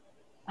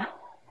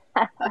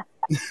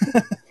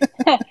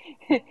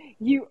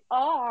 You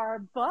are,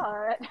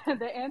 but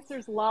the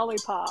answer's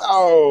lollipops.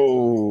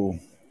 Oh.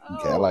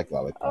 Okay, I like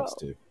lollipops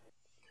too.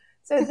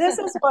 So this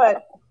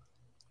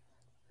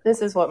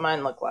is what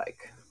mine look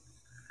like.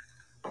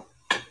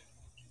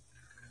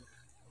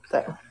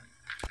 So.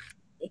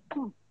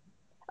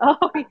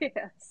 Oh,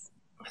 yes.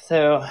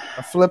 So.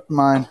 I flipped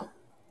mine.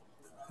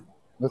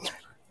 Let's.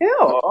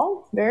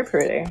 Ew, very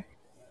pretty.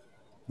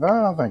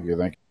 Oh, thank you.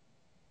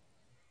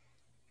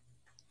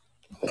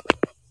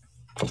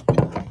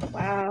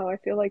 Wow, I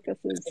feel like this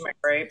is My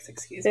grapes,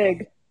 excuse big.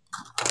 me.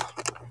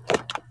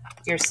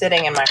 You're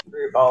sitting in my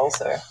fruit bowl,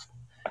 so if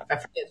I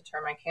forget to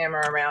turn my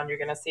camera around, you're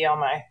going to see all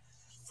my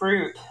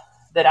fruit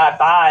that I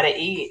buy to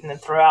eat and then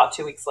throw out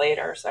 2 weeks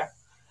later. So,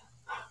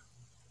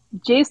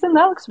 Jason,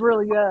 that looks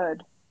really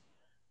good.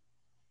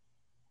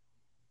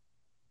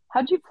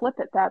 How'd you flip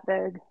it that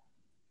big?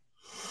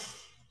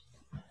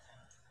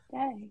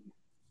 Dang.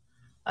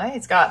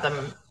 He's got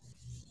them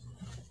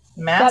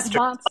That master.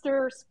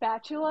 monster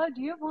spatula?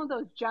 Do you have one of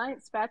those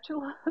giant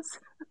spatulas?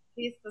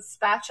 He's the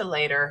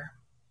spatulator.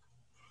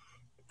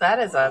 That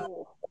is a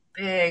Oh.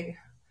 big.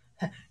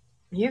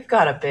 You've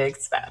got a big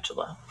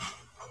spatula.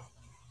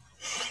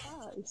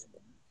 Nice.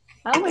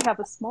 I only have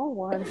a small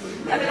one.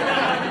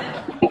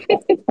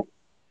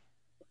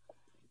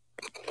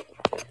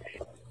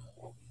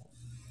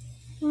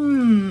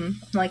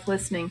 Like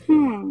listening.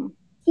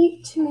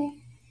 Speak to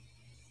me.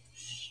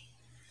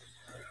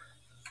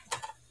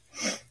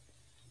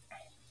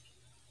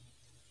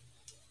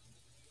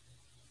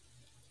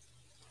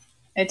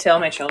 I tell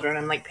my children,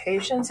 I'm like,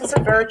 patience is a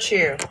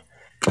virtue.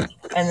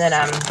 And then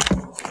I'm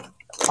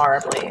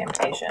horribly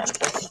impatient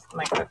with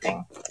my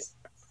cooking.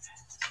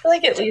 I feel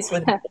like at least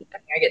with cooking,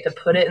 I get to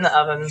put it in the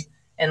oven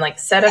and like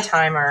set a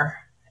timer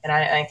and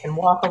I can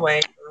walk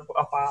away for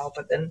a while,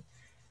 but then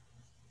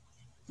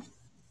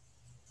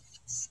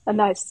A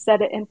nice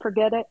set it and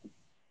forget it.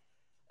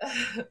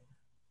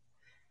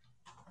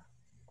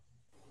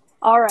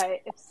 All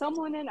right. If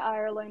someone in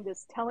Ireland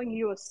is telling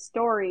you a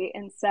story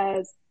and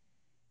says,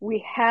 "We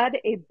had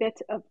a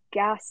bit of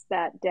gas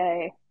that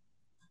day,"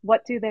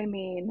 what do they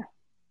mean?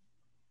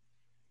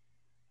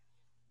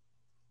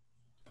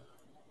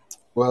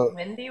 Well,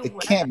 Windy it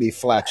weather. can't be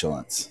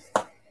flatulence.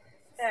 I'm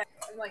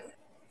like,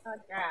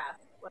 gas.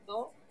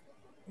 Well,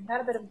 we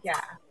had a bit of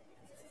gas.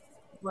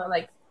 Well,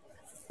 like,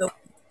 so,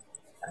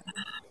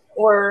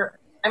 or,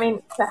 I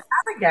mean, to have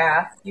a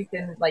gas, you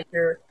can, like,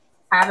 you're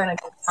having a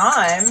good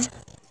time.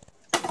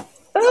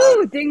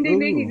 Oh, ding, ding,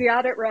 ding. Ooh. You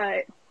got it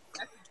right.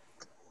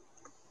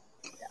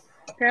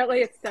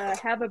 Apparently it's to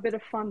have a bit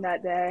of fun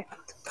that day.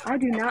 I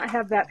do not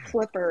have that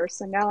flipper,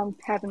 so now I'm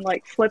having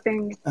like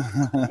flipping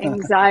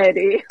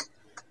anxiety.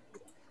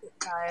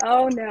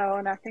 Oh no,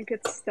 and I think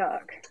it's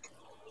stuck.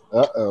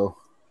 Uh-oh.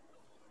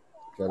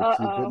 Gotta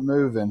keep it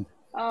moving.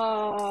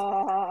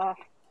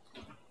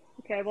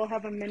 Okay, Okay, we'll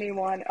have a mini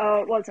one.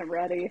 Oh, it wasn't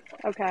ready.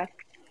 Okay.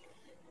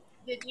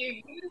 Did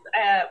you use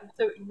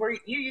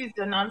you used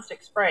a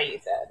nonstick spray, you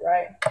said,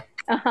 right?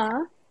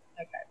 Uh-huh.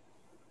 Okay.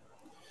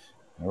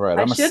 All right,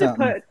 I I'm should have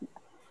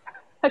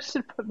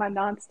put my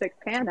nonstick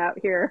pan out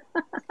here.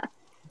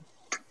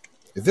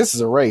 If this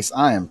is a race,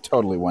 I am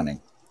totally winning.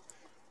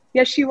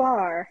 Yes, you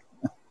are.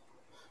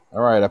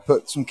 All right, I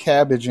put some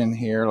cabbage in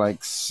here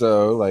like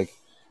so, like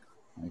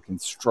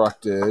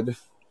instructed.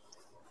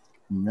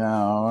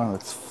 Now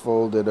let's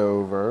fold it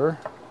over.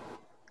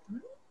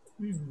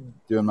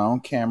 Doing my own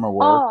camera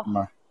work.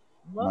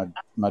 Oh,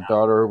 My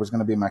daughter was going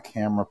to be my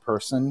camera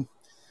person.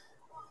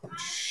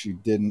 She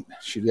didn't.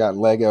 She got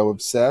Lego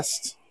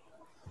obsessed.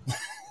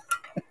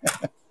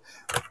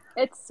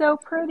 it's so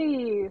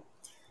pretty.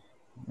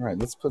 All right,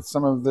 let's put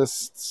some of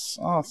this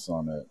sauce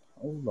on it.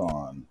 Hold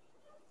on.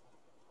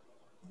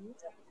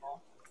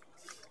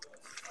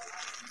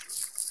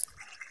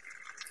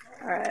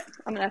 All right,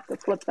 I'm gonna have to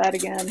flip that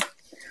again.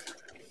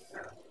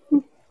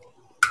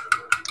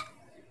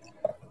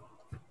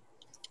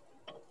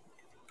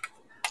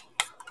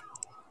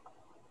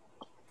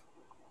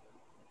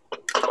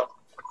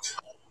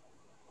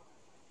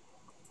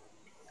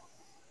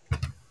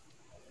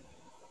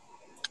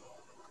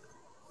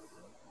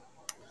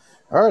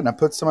 All right, and I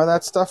put some of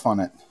that stuff on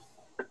it.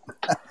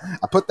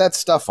 I put that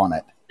stuff on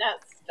it. That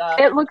stuff.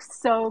 It looks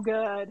so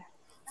good.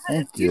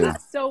 Thank You you. did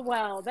so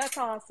well. That's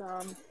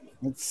awesome.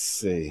 Let's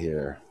see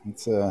here.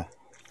 Let's get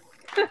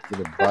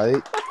a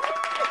bite.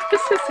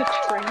 This is a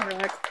train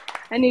wreck.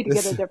 I need to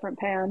get a different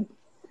pan.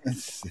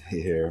 Let's see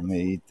here. Let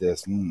me eat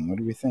this. What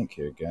do we think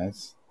here,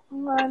 guys?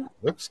 Come on.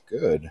 Looks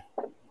good.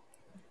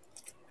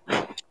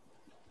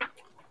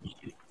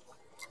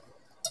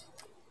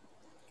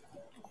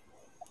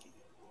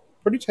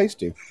 Pretty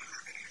tasty.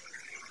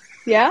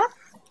 Yeah?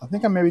 I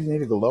think I maybe need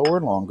to go lower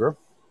and longer.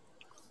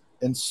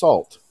 And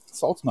salt.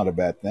 Salt's not a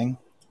bad thing.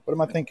 What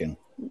am I thinking?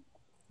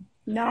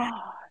 No.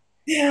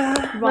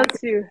 Yeah. You want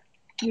to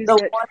use The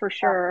it one- for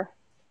sure.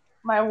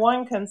 My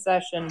one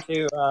concession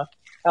to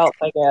health,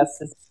 I guess,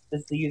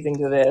 is using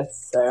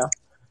this. So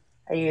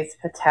I use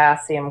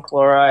potassium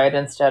chloride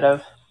instead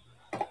of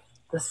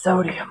the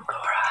sodium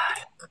chloride.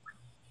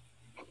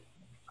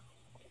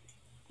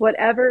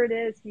 Whatever it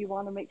is, you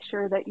want to make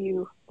sure that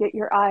you get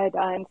your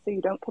iodine so you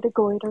don't get a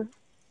goiter.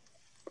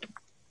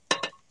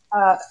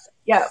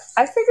 Yeah,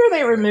 I figure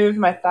they removed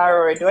my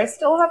thyroid. Do I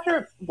still have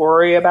to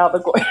worry about the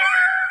goiter?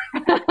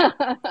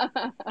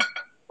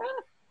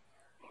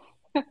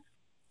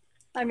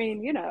 I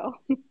mean, you know,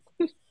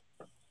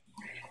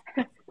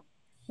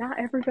 not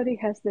everybody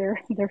has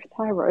their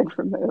thyroid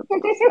removed.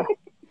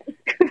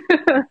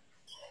 So.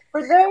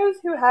 For those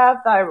who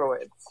have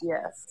thyroids,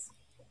 yes.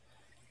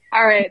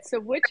 All right, so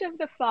which of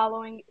the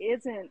following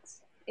isn't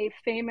a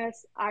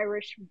famous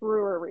Irish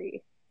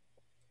brewery?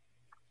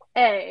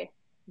 A,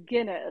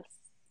 Guinness.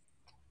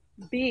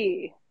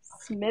 B,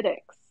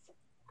 Smithwick's.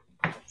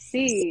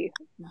 C,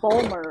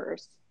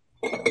 Bulmers.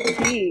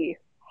 D,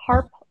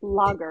 Harp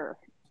Lager.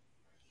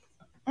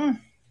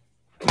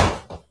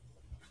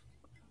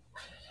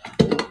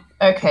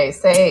 Okay,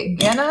 say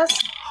Guinness,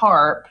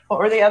 Harp. What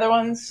were the other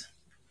ones?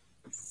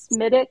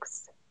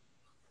 Smithwick's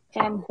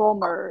and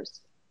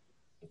Bulmers.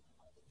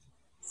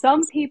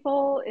 Some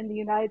people in the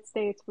United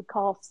States would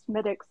call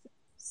Smithwick's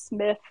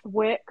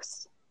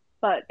Smithwick's,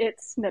 but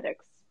it's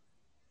Smithwick's.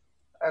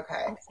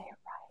 Okay. I'll say it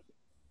right.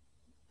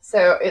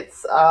 So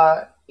it's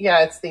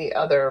it's the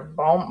other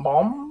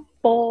bomb.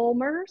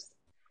 Bulmers.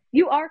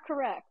 You are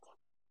correct.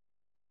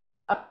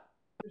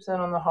 100%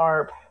 on the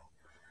harp.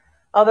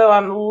 Although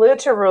I'm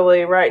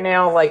literally right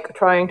now like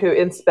trying to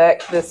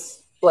inspect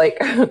this,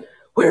 like,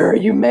 where are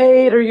you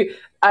made?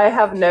 I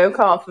have no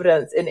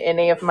confidence in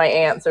any of my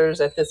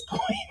answers at this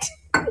point.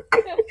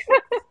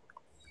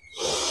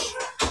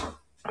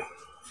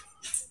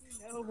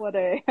 You know what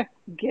a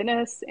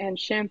Guinness and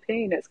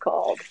champagne is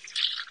called?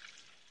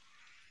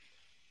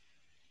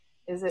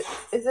 Is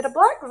it a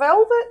black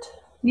velvet?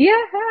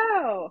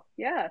 Yeah.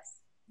 Yes.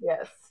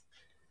 Yes.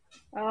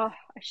 I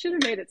should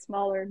have made it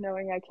smaller,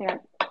 knowing I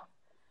can't.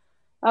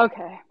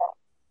 Okay.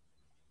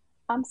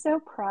 I'm so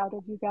proud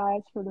of you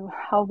guys for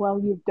how well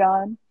you've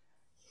done.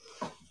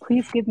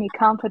 Please give me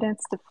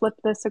confidence to flip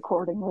this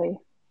accordingly.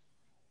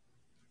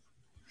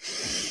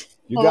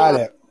 You got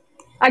it.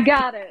 I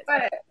got it.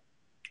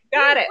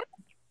 Got it.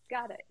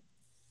 Got it.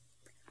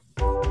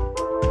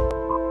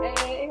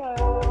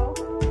 Hey-ho.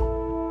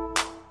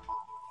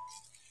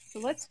 So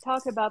let's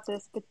talk about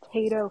this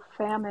potato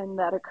famine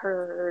that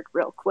occurred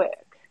real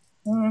quick.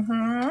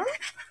 Mm-hmm.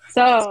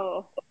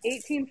 So,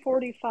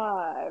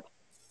 1845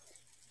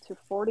 to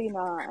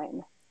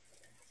 49.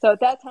 So at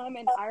that time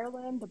in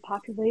Ireland, the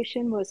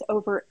population was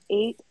over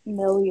 8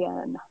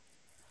 million.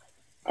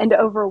 And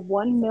over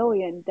 1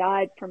 million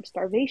died from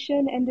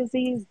starvation and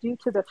disease due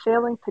to the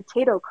failing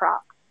potato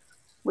crop,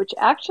 which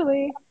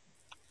actually,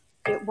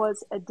 it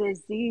was a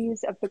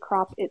disease of the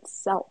crop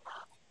itself.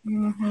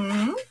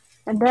 Mm-hmm.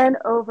 And then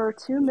over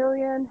 2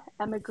 million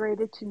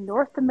emigrated to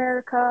North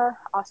America,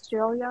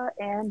 Australia,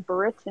 and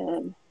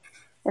Britain.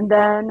 And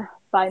then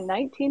by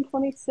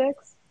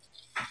 1926,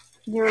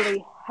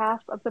 nearly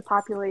half of the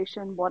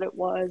population what it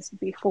was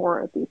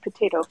before the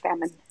potato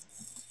famine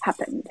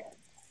happened.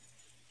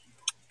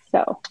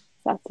 So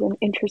that's an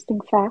interesting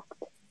fact.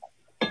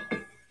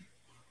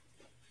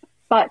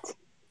 But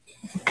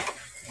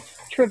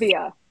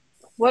trivia.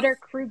 What are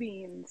crew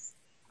beans?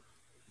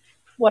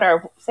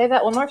 Say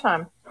that one more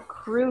time.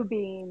 Crew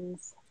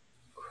beans.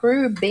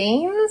 Crew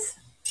beans?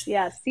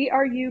 Yeah,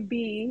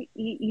 Crubeens.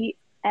 Crubeens.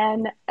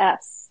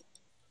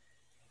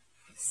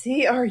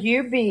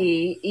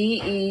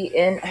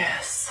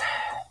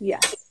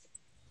 Yes.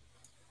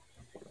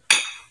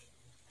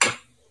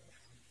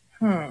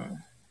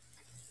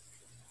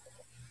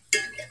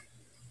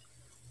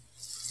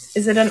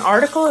 Is it an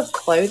article of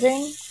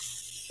clothing?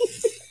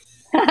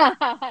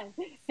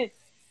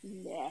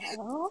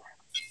 No.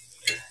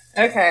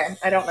 Okay,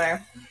 I don't know.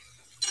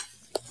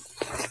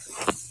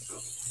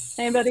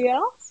 Anybody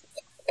else?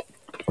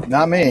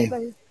 Not me.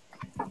 Anybody?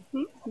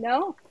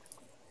 No?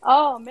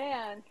 Oh,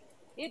 man.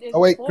 It is Oh,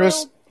 wait, boiled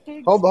Chris.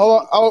 pig Hold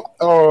on.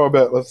 Oh, I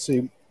bet. Let's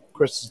see.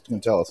 Chris is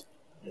going to tell us.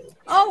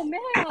 Oh,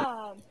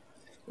 man.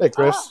 Hey,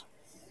 Chris.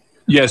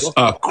 Yes,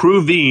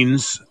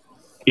 cruveens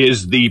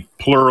is the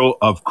plural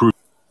of cruise.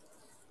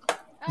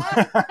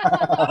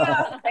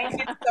 Thank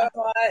you so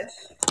much.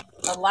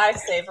 A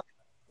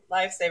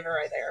lifesaver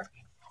right there.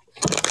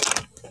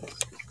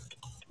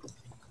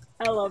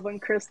 I love when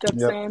Chris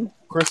steps in.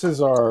 Chris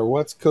is our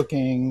What's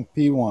Cooking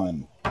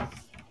P1. I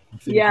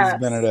think he's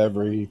been at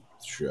every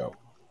show.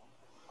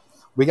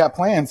 We got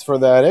plans for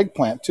that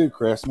eggplant too,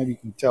 Chris. Maybe you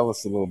can tell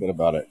us a little bit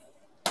about it.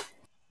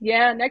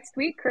 Yeah, next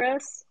week,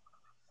 Chris.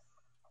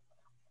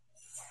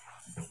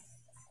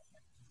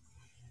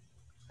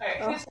 All right,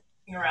 who's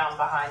looking around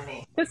behind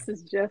me? This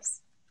is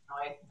just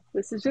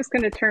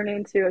going to turn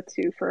into a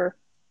twofer.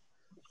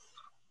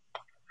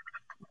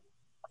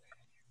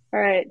 All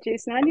right,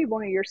 Jason, I need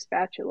one of your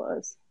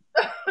spatulas.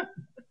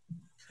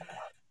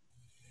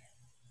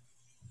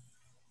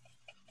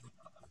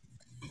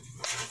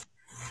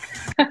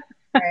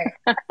 All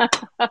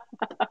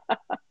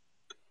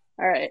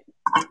right.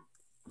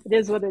 It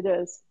is what it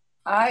is.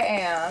 I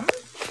am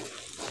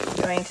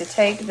going to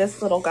take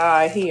this little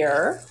guy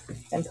here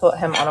and put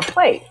him on a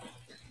plate.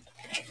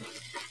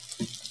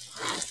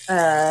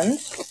 And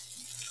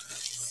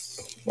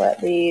let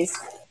these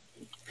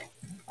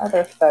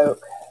other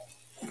folk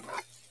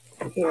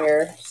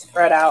here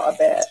spread out a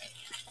bit.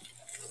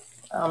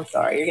 I'm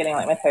sorry, you're getting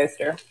like my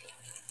toaster.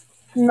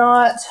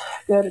 Not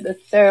good at this.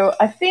 So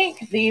I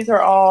think these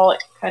are all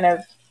kind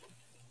of,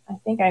 I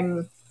think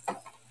I'm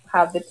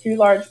have the too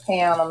large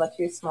pan on the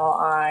too small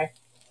eye,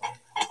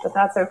 but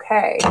that's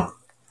okay.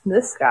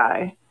 This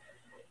guy,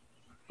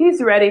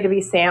 he's ready to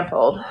be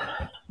sampled.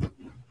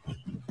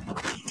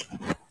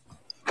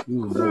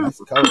 Ooh, nice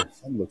color.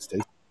 That looks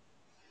tasty.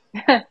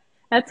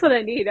 That's what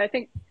I need. I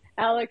think,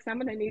 Alex, I'm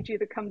going to need you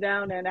to come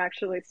down and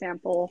actually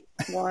sample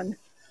one.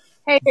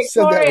 Hey, You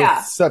said that Victoria.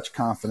 with such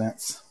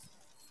confidence.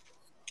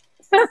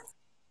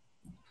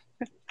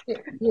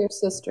 Your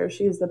sister,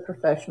 she's the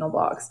professional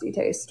Boxty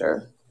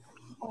taster.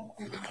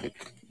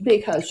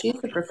 Because she's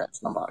the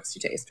professional Boxty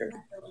taster.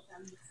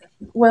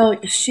 Well,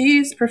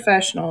 she's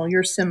professional.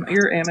 You're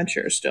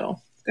amateur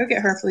still. Go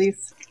get her,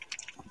 please.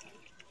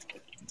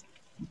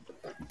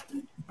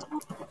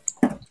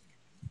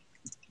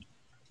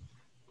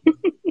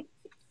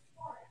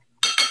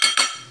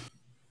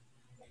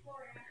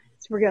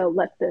 So we're going to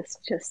let this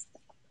just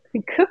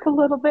cook a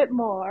little bit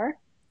more.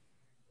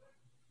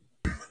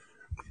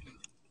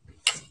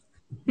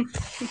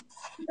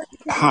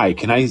 Hi,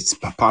 can I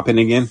pop in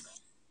again?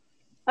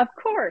 Of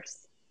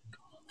course.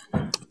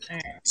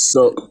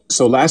 So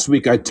last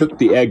week I took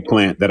the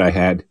eggplant that I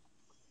had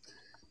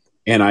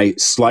and I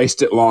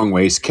sliced it long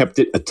ways, kept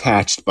it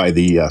attached by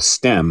the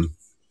stem,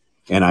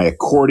 and I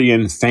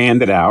accordion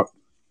fanned it out.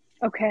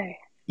 Okay.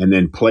 And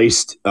then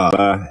placed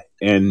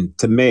and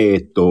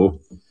tomato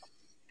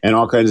and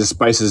all kinds of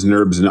spices and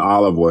herbs and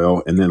olive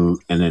oil, and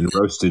then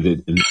roasted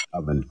it in the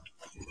oven.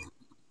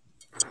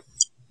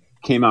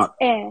 Came out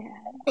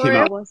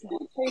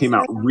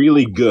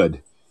really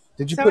good.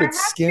 Did you put it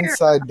skin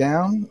side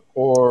down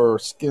or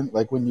skin,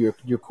 like when you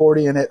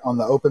accordion it on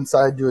the open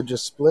side, you would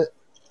just split?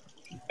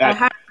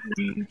 I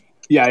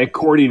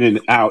accordioned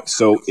it out,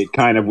 so it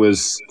kind of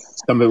was,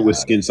 some of it was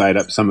skin side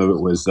up, some of it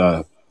was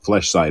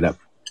flesh side up.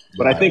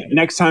 But I think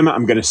next time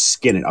I'm going to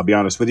skin it, I'll be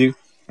honest with you,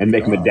 and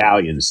make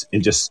medallions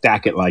and just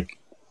stack it like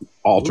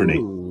alternate.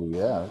 Ooh,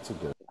 yeah, that's a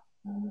good.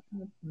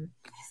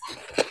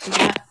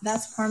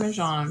 That's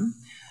Parmesan.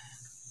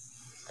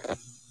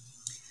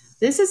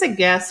 This is a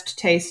guest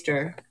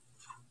taster.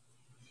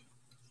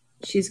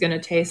 She's going to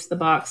taste the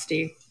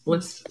Boxty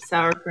with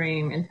sour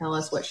cream and tell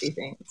us what she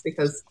thinks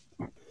because,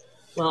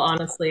 well,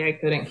 honestly, I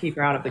couldn't keep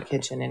her out of the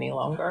kitchen any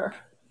longer.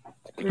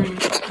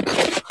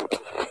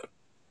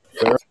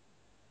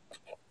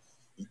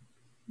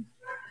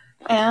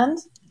 And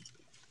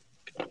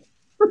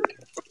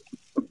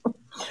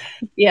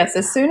yes,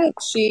 as soon as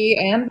she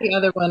and the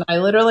other one, I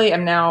literally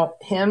am now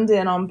hemmed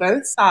in on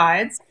both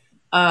sides.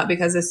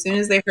 because as soon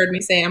as they heard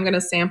me say I'm going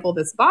to sample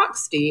this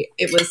Boxty,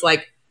 it was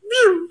like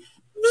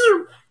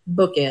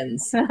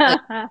bookends.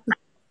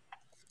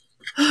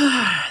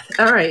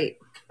 All right.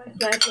 I'm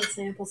glad to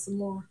sample some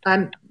more.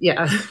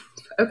 Yeah.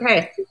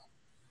 Okay.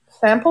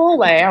 Sample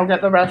away. I'll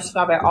get the rest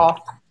of it off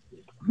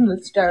the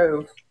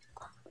stove.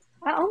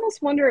 I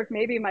almost wonder if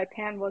maybe my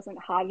pan wasn't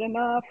hot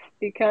enough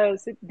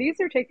because these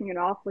are taking an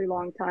awfully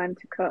long time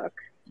to cook.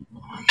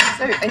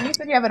 So, and you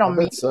said you have it on I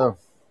meat. bet so.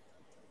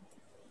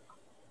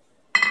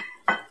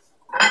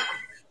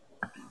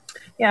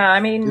 Yeah, I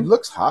mean, It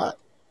looks hot.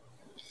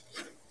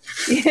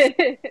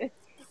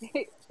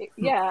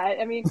 Yeah,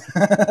 I mean,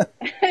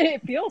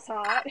 it feels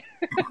hot.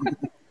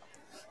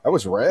 That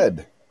was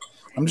red.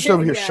 I'm just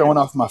over here Yeah. showing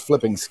off my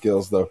flipping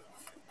skills, though.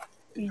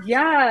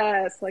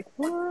 Yes, like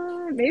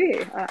what?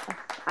 Maybe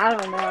I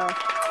don't know.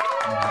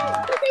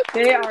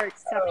 They are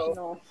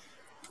exceptional.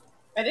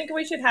 I think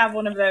we should have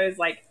one of those,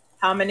 like,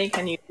 how many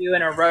can you do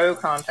in a row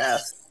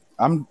contest.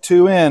 I'm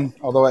 2 in,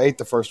 although I ate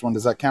the first one.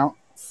 Does that count?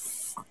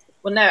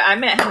 Well, no, I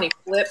meant how many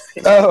flips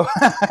can you Oh.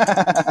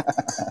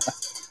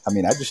 I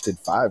mean, I just did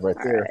 5 right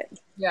there. Right.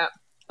 Yeah.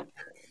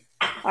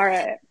 All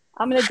right.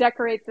 I'm going to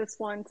decorate this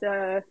one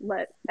to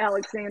let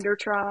Alexander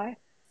try.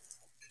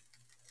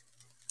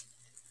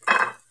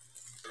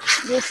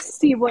 We'll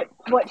see what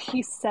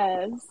he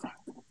says.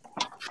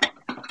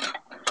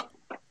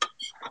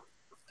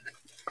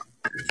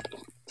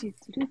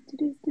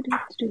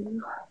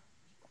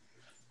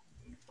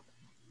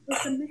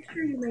 What's the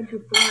mixture you made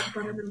with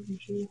buttermilk and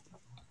cheese?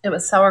 It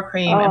was sour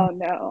cream Oh, and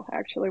no.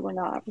 Actually, we're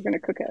not. We're going to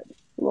cook it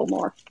a little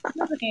more.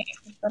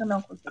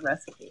 buttermilk was the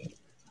recipe.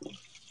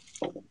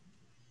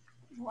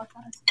 Well, I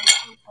thought I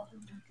said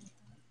buttermilk.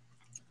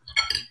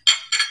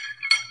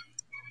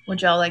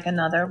 Would y'all like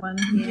another one?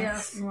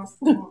 Yes.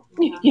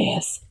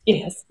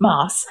 Yes.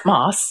 Moss.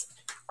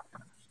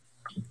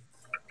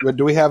 But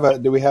do we have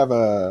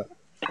a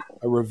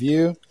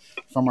review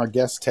from our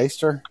guest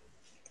taster?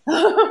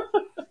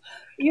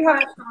 You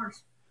have.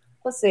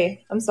 Let's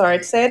see. I'm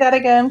sorry. Say that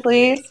again,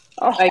 please.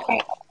 Oh,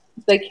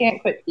 They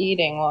can't quit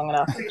eating long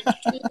enough.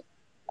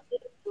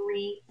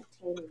 3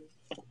 potatoes.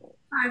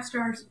 5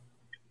 stars.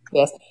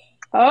 Yes.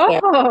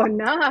 oh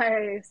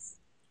nice.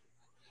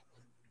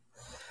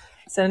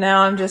 So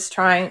now I'm just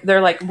trying.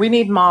 They're like, we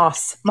need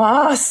moss.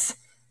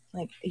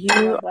 Like, you,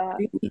 Love that.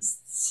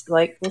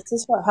 like, this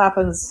is what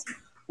happens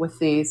with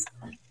these.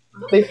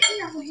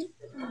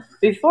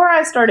 Before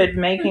I started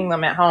making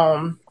them at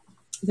home,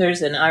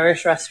 there's an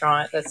Irish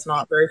restaurant that's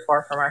not very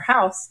far from our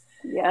house.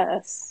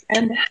 Yes.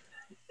 And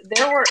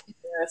there were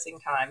embarrassing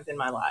times in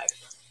my life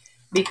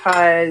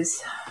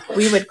because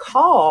we would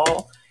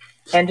call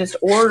and just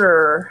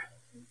order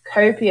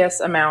copious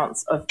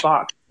amounts of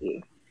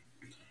Boxty.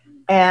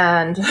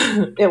 And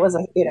it was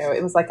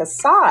like a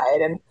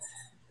side, and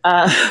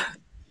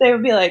they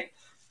would be like,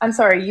 "I'm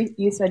sorry,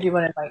 you said you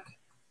wanted like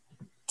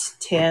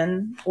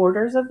 10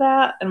 orders of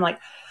that," and I'm like,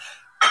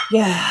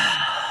 "Yeah."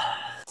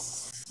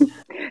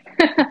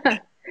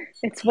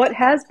 It's what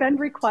has been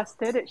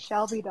requested. It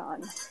shall be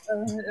done.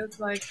 It was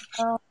like,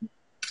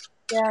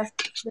 yes,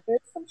 there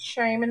is some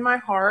shame in my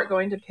heart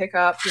going to pick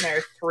up,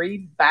 3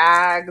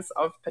 bags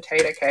of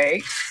potato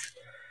cakes.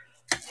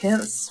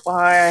 Hence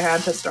why I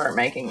had to start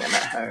making them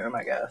at home,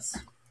 I guess.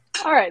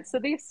 All right. So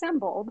the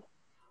assembled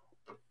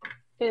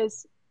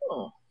is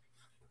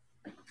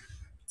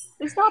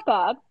not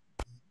bad.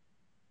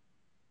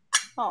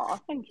 Oh,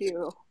 thank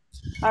you.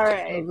 All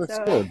right. Oh, looks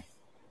so good.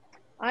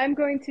 I'm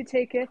going to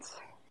take it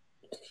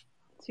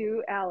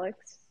to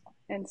Alex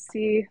and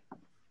see.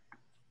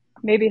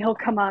 Maybe he'll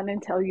come on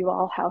and tell you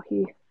all how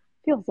he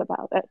feels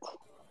about it.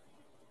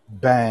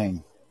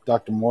 Bang.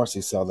 Dr.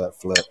 Morrissey saw that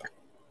flip.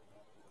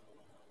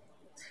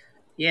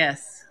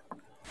 Yes.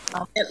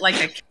 I'll get like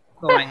a kick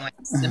going, like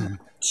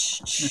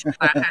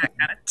I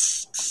gotta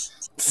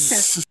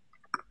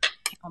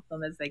count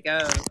them as they go.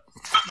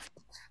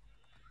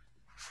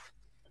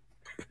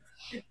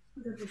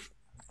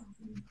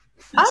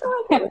 I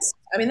don't like it.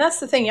 I mean, that's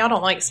the thing. Y'all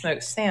don't like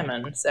smoked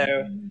salmon, so.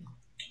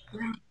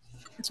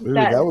 Ooh,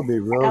 that would be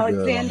real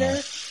Alexander.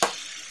 good.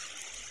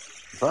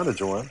 Trying to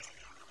join.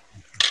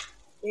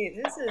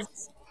 See,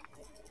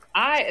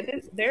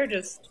 they're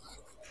just,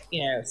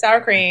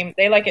 sour cream.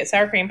 They like it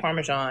sour cream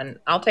Parmesan.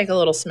 I'll take a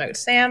little smoked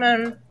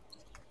salmon,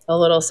 a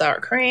little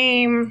sour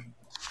cream,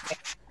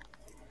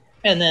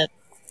 and then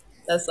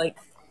that's like.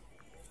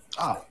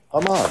 I'm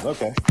on.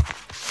 Okay.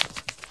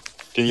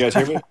 Can you guys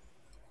hear me?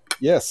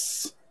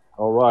 Yes.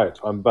 All right.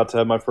 I'm about to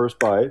have my first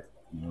bite.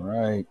 All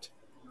right.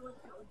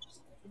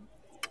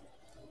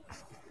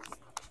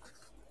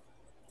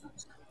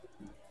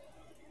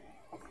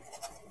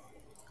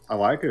 I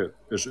like it.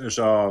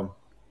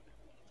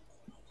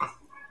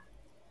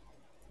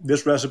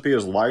 This recipe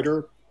is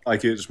lighter.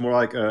 Like it's more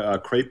like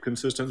a crepe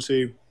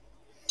consistency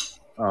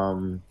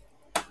than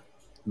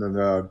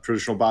the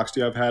traditional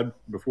Boxty I've had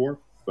before,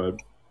 but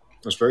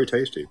it's very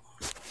tasty.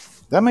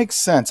 That makes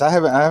sense. I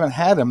haven't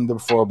had them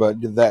before, but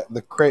the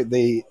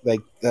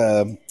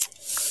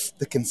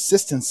the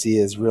consistency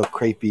is real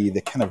crepey.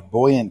 The kind of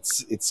buoyant,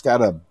 it's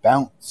got a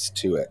bounce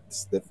to it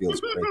that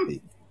feels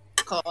crepey.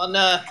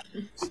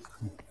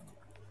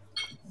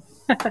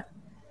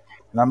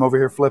 And I'm over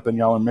here flipping.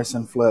 Y'all are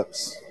missing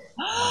flips.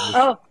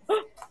 Oh.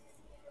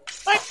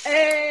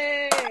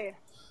 Hey!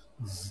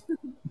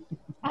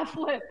 I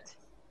flipped.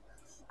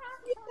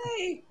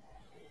 Yay.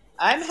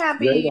 I'm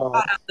happy you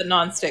got out the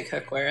nonstick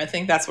cookware. I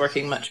think that's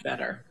working much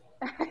better.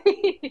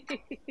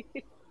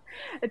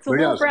 It's a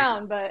little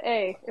brown, but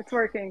hey, it's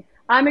working.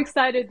 I'm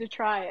excited to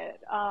try it.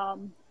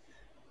 Well,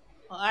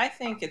 I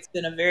think it's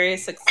been a very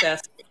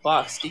successful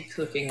Boxty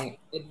cooking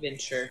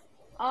adventure.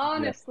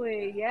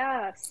 Honestly,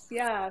 yes.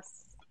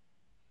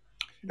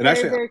 And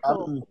actually,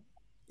 cool.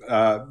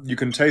 You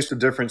can taste the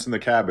difference in the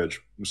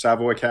cabbage.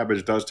 Savoy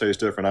cabbage does taste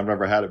different. I've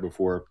never had it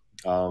before,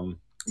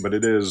 but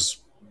it is,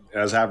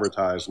 as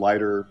advertised,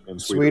 lighter and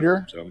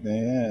sweeter. So,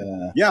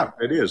 yeah,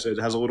 it is. It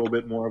has a little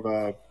bit more of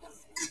a,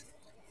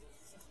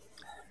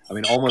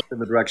 almost in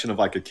the direction of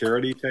like a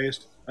carroty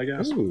taste, I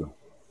guess.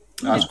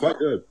 It's quite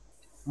good.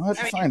 I'll have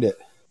to find it.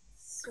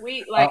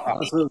 Sweet, like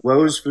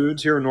Lowe's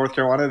Foods here in North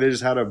Carolina, they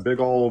just had a big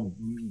old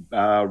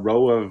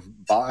row of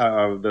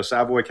the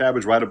Savoy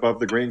cabbage right above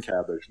the green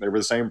cabbage. They were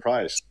the same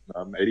price,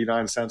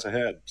 89 cents a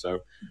head. So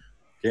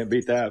can't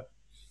beat that.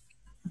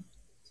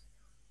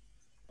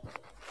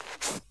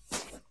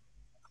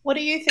 What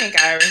do you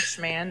think, Irish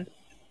man?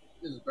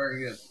 This is very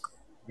good.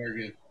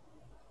 Very good.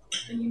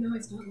 And you know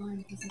it's not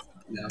lying because it's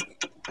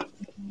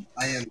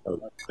I am.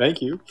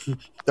 Thank you.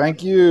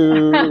 Thank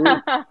you.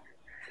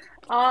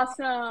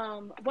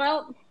 Awesome.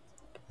 Well,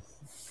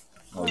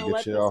 I'll let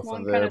get you this off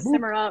one of kind there. of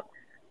simmer up.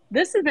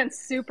 This has been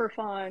super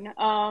fun.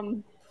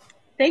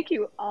 Thank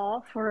you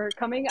all for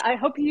coming. I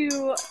hope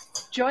you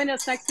join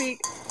us next week.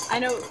 I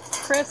know,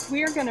 Chris,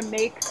 we are going to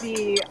make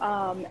the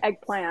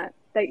eggplant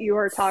that you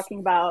were talking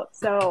about.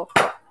 So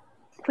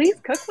please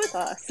cook with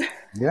us.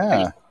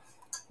 Yeah.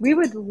 We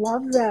would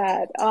love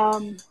that.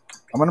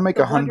 I'm going to make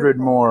 100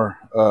 more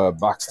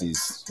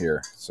Boxties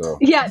here. So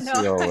see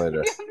y'all later.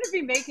 I'm going to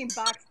be making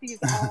Boxties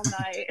all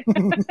night.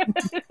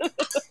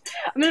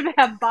 I'm going to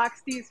have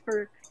Boxties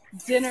for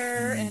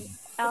dinner. And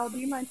Al, do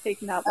you mind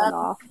taking that one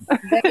off?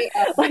 They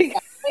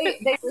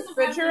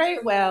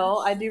refrigerate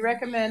well. I do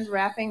recommend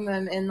wrapping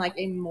them in like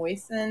a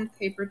moistened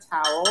paper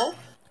towel.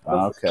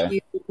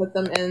 Okay. You put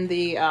them in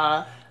the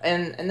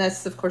and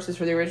this of course is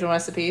for the original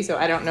recipe, so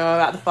I don't know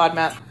about the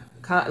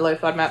low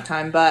FODMAP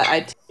time, but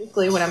I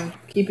typically, when I'm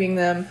keeping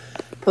them,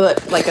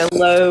 put like a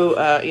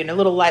low,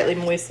 little lightly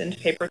moistened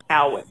paper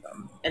towel with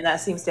them, and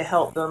that seems to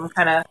help them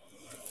kind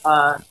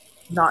of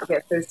not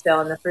get so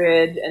stale in the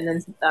fridge, and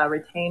then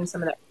retain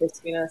some of that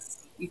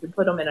crispiness. You can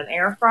put them in an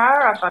air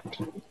fryer. I find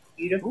them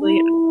beautifully.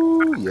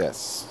 Ooh,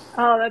 yes.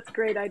 Oh, that's a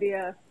great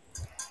idea.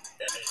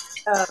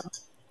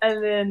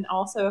 And then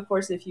also, of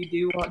course, if you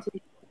do want to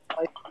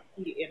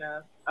heat in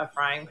a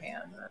frying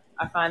pan,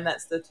 I find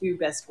that's the two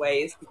best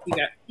ways to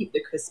keep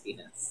the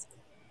crispiness.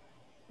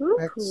 Ooh,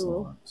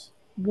 Excellent.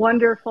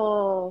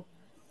 Wonderful.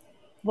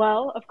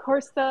 Well, of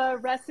course, the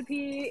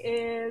recipe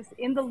is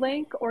in the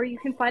link, or you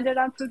can find it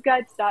on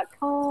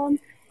foodguides.com.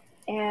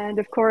 And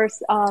of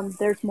course,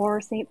 there's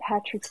more St.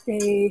 Patrick's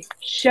Day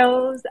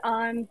shows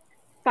on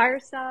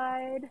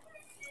Fireside,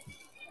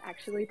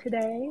 actually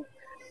today.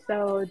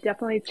 So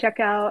definitely check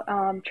out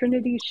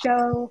Trinity's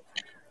show,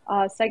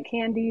 Sight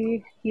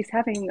Candy. He's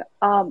having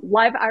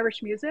live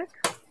Irish music,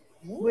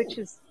 which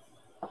is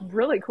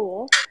really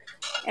cool.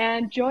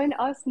 And join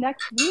us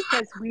next week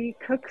as we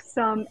cook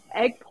some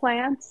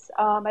eggplants.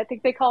 I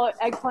think they call it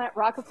Eggplant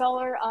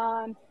Rockefeller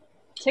on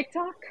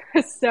TikTok.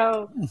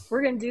 So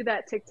we're going to do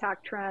that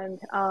TikTok trend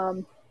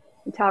and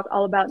talk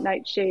all about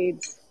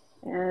nightshades.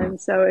 And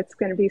so it's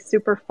going to be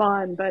super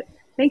fun. But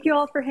thank you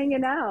all for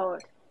hanging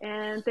out.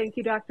 And thank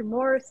you, Dr.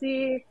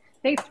 Morrissey.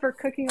 Thanks for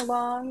cooking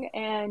along.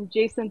 And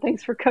Jason,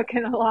 thanks for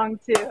cooking along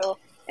too.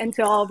 And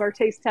to all of our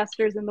taste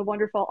testers and the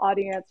wonderful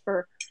audience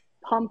for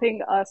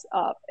pumping us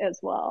up as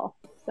well.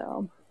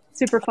 So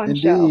super fun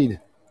Indeed.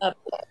 Show.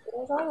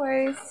 As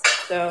always.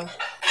 So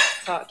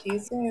talk to you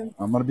soon.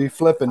 I'm going to be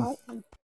flipping. Awesome.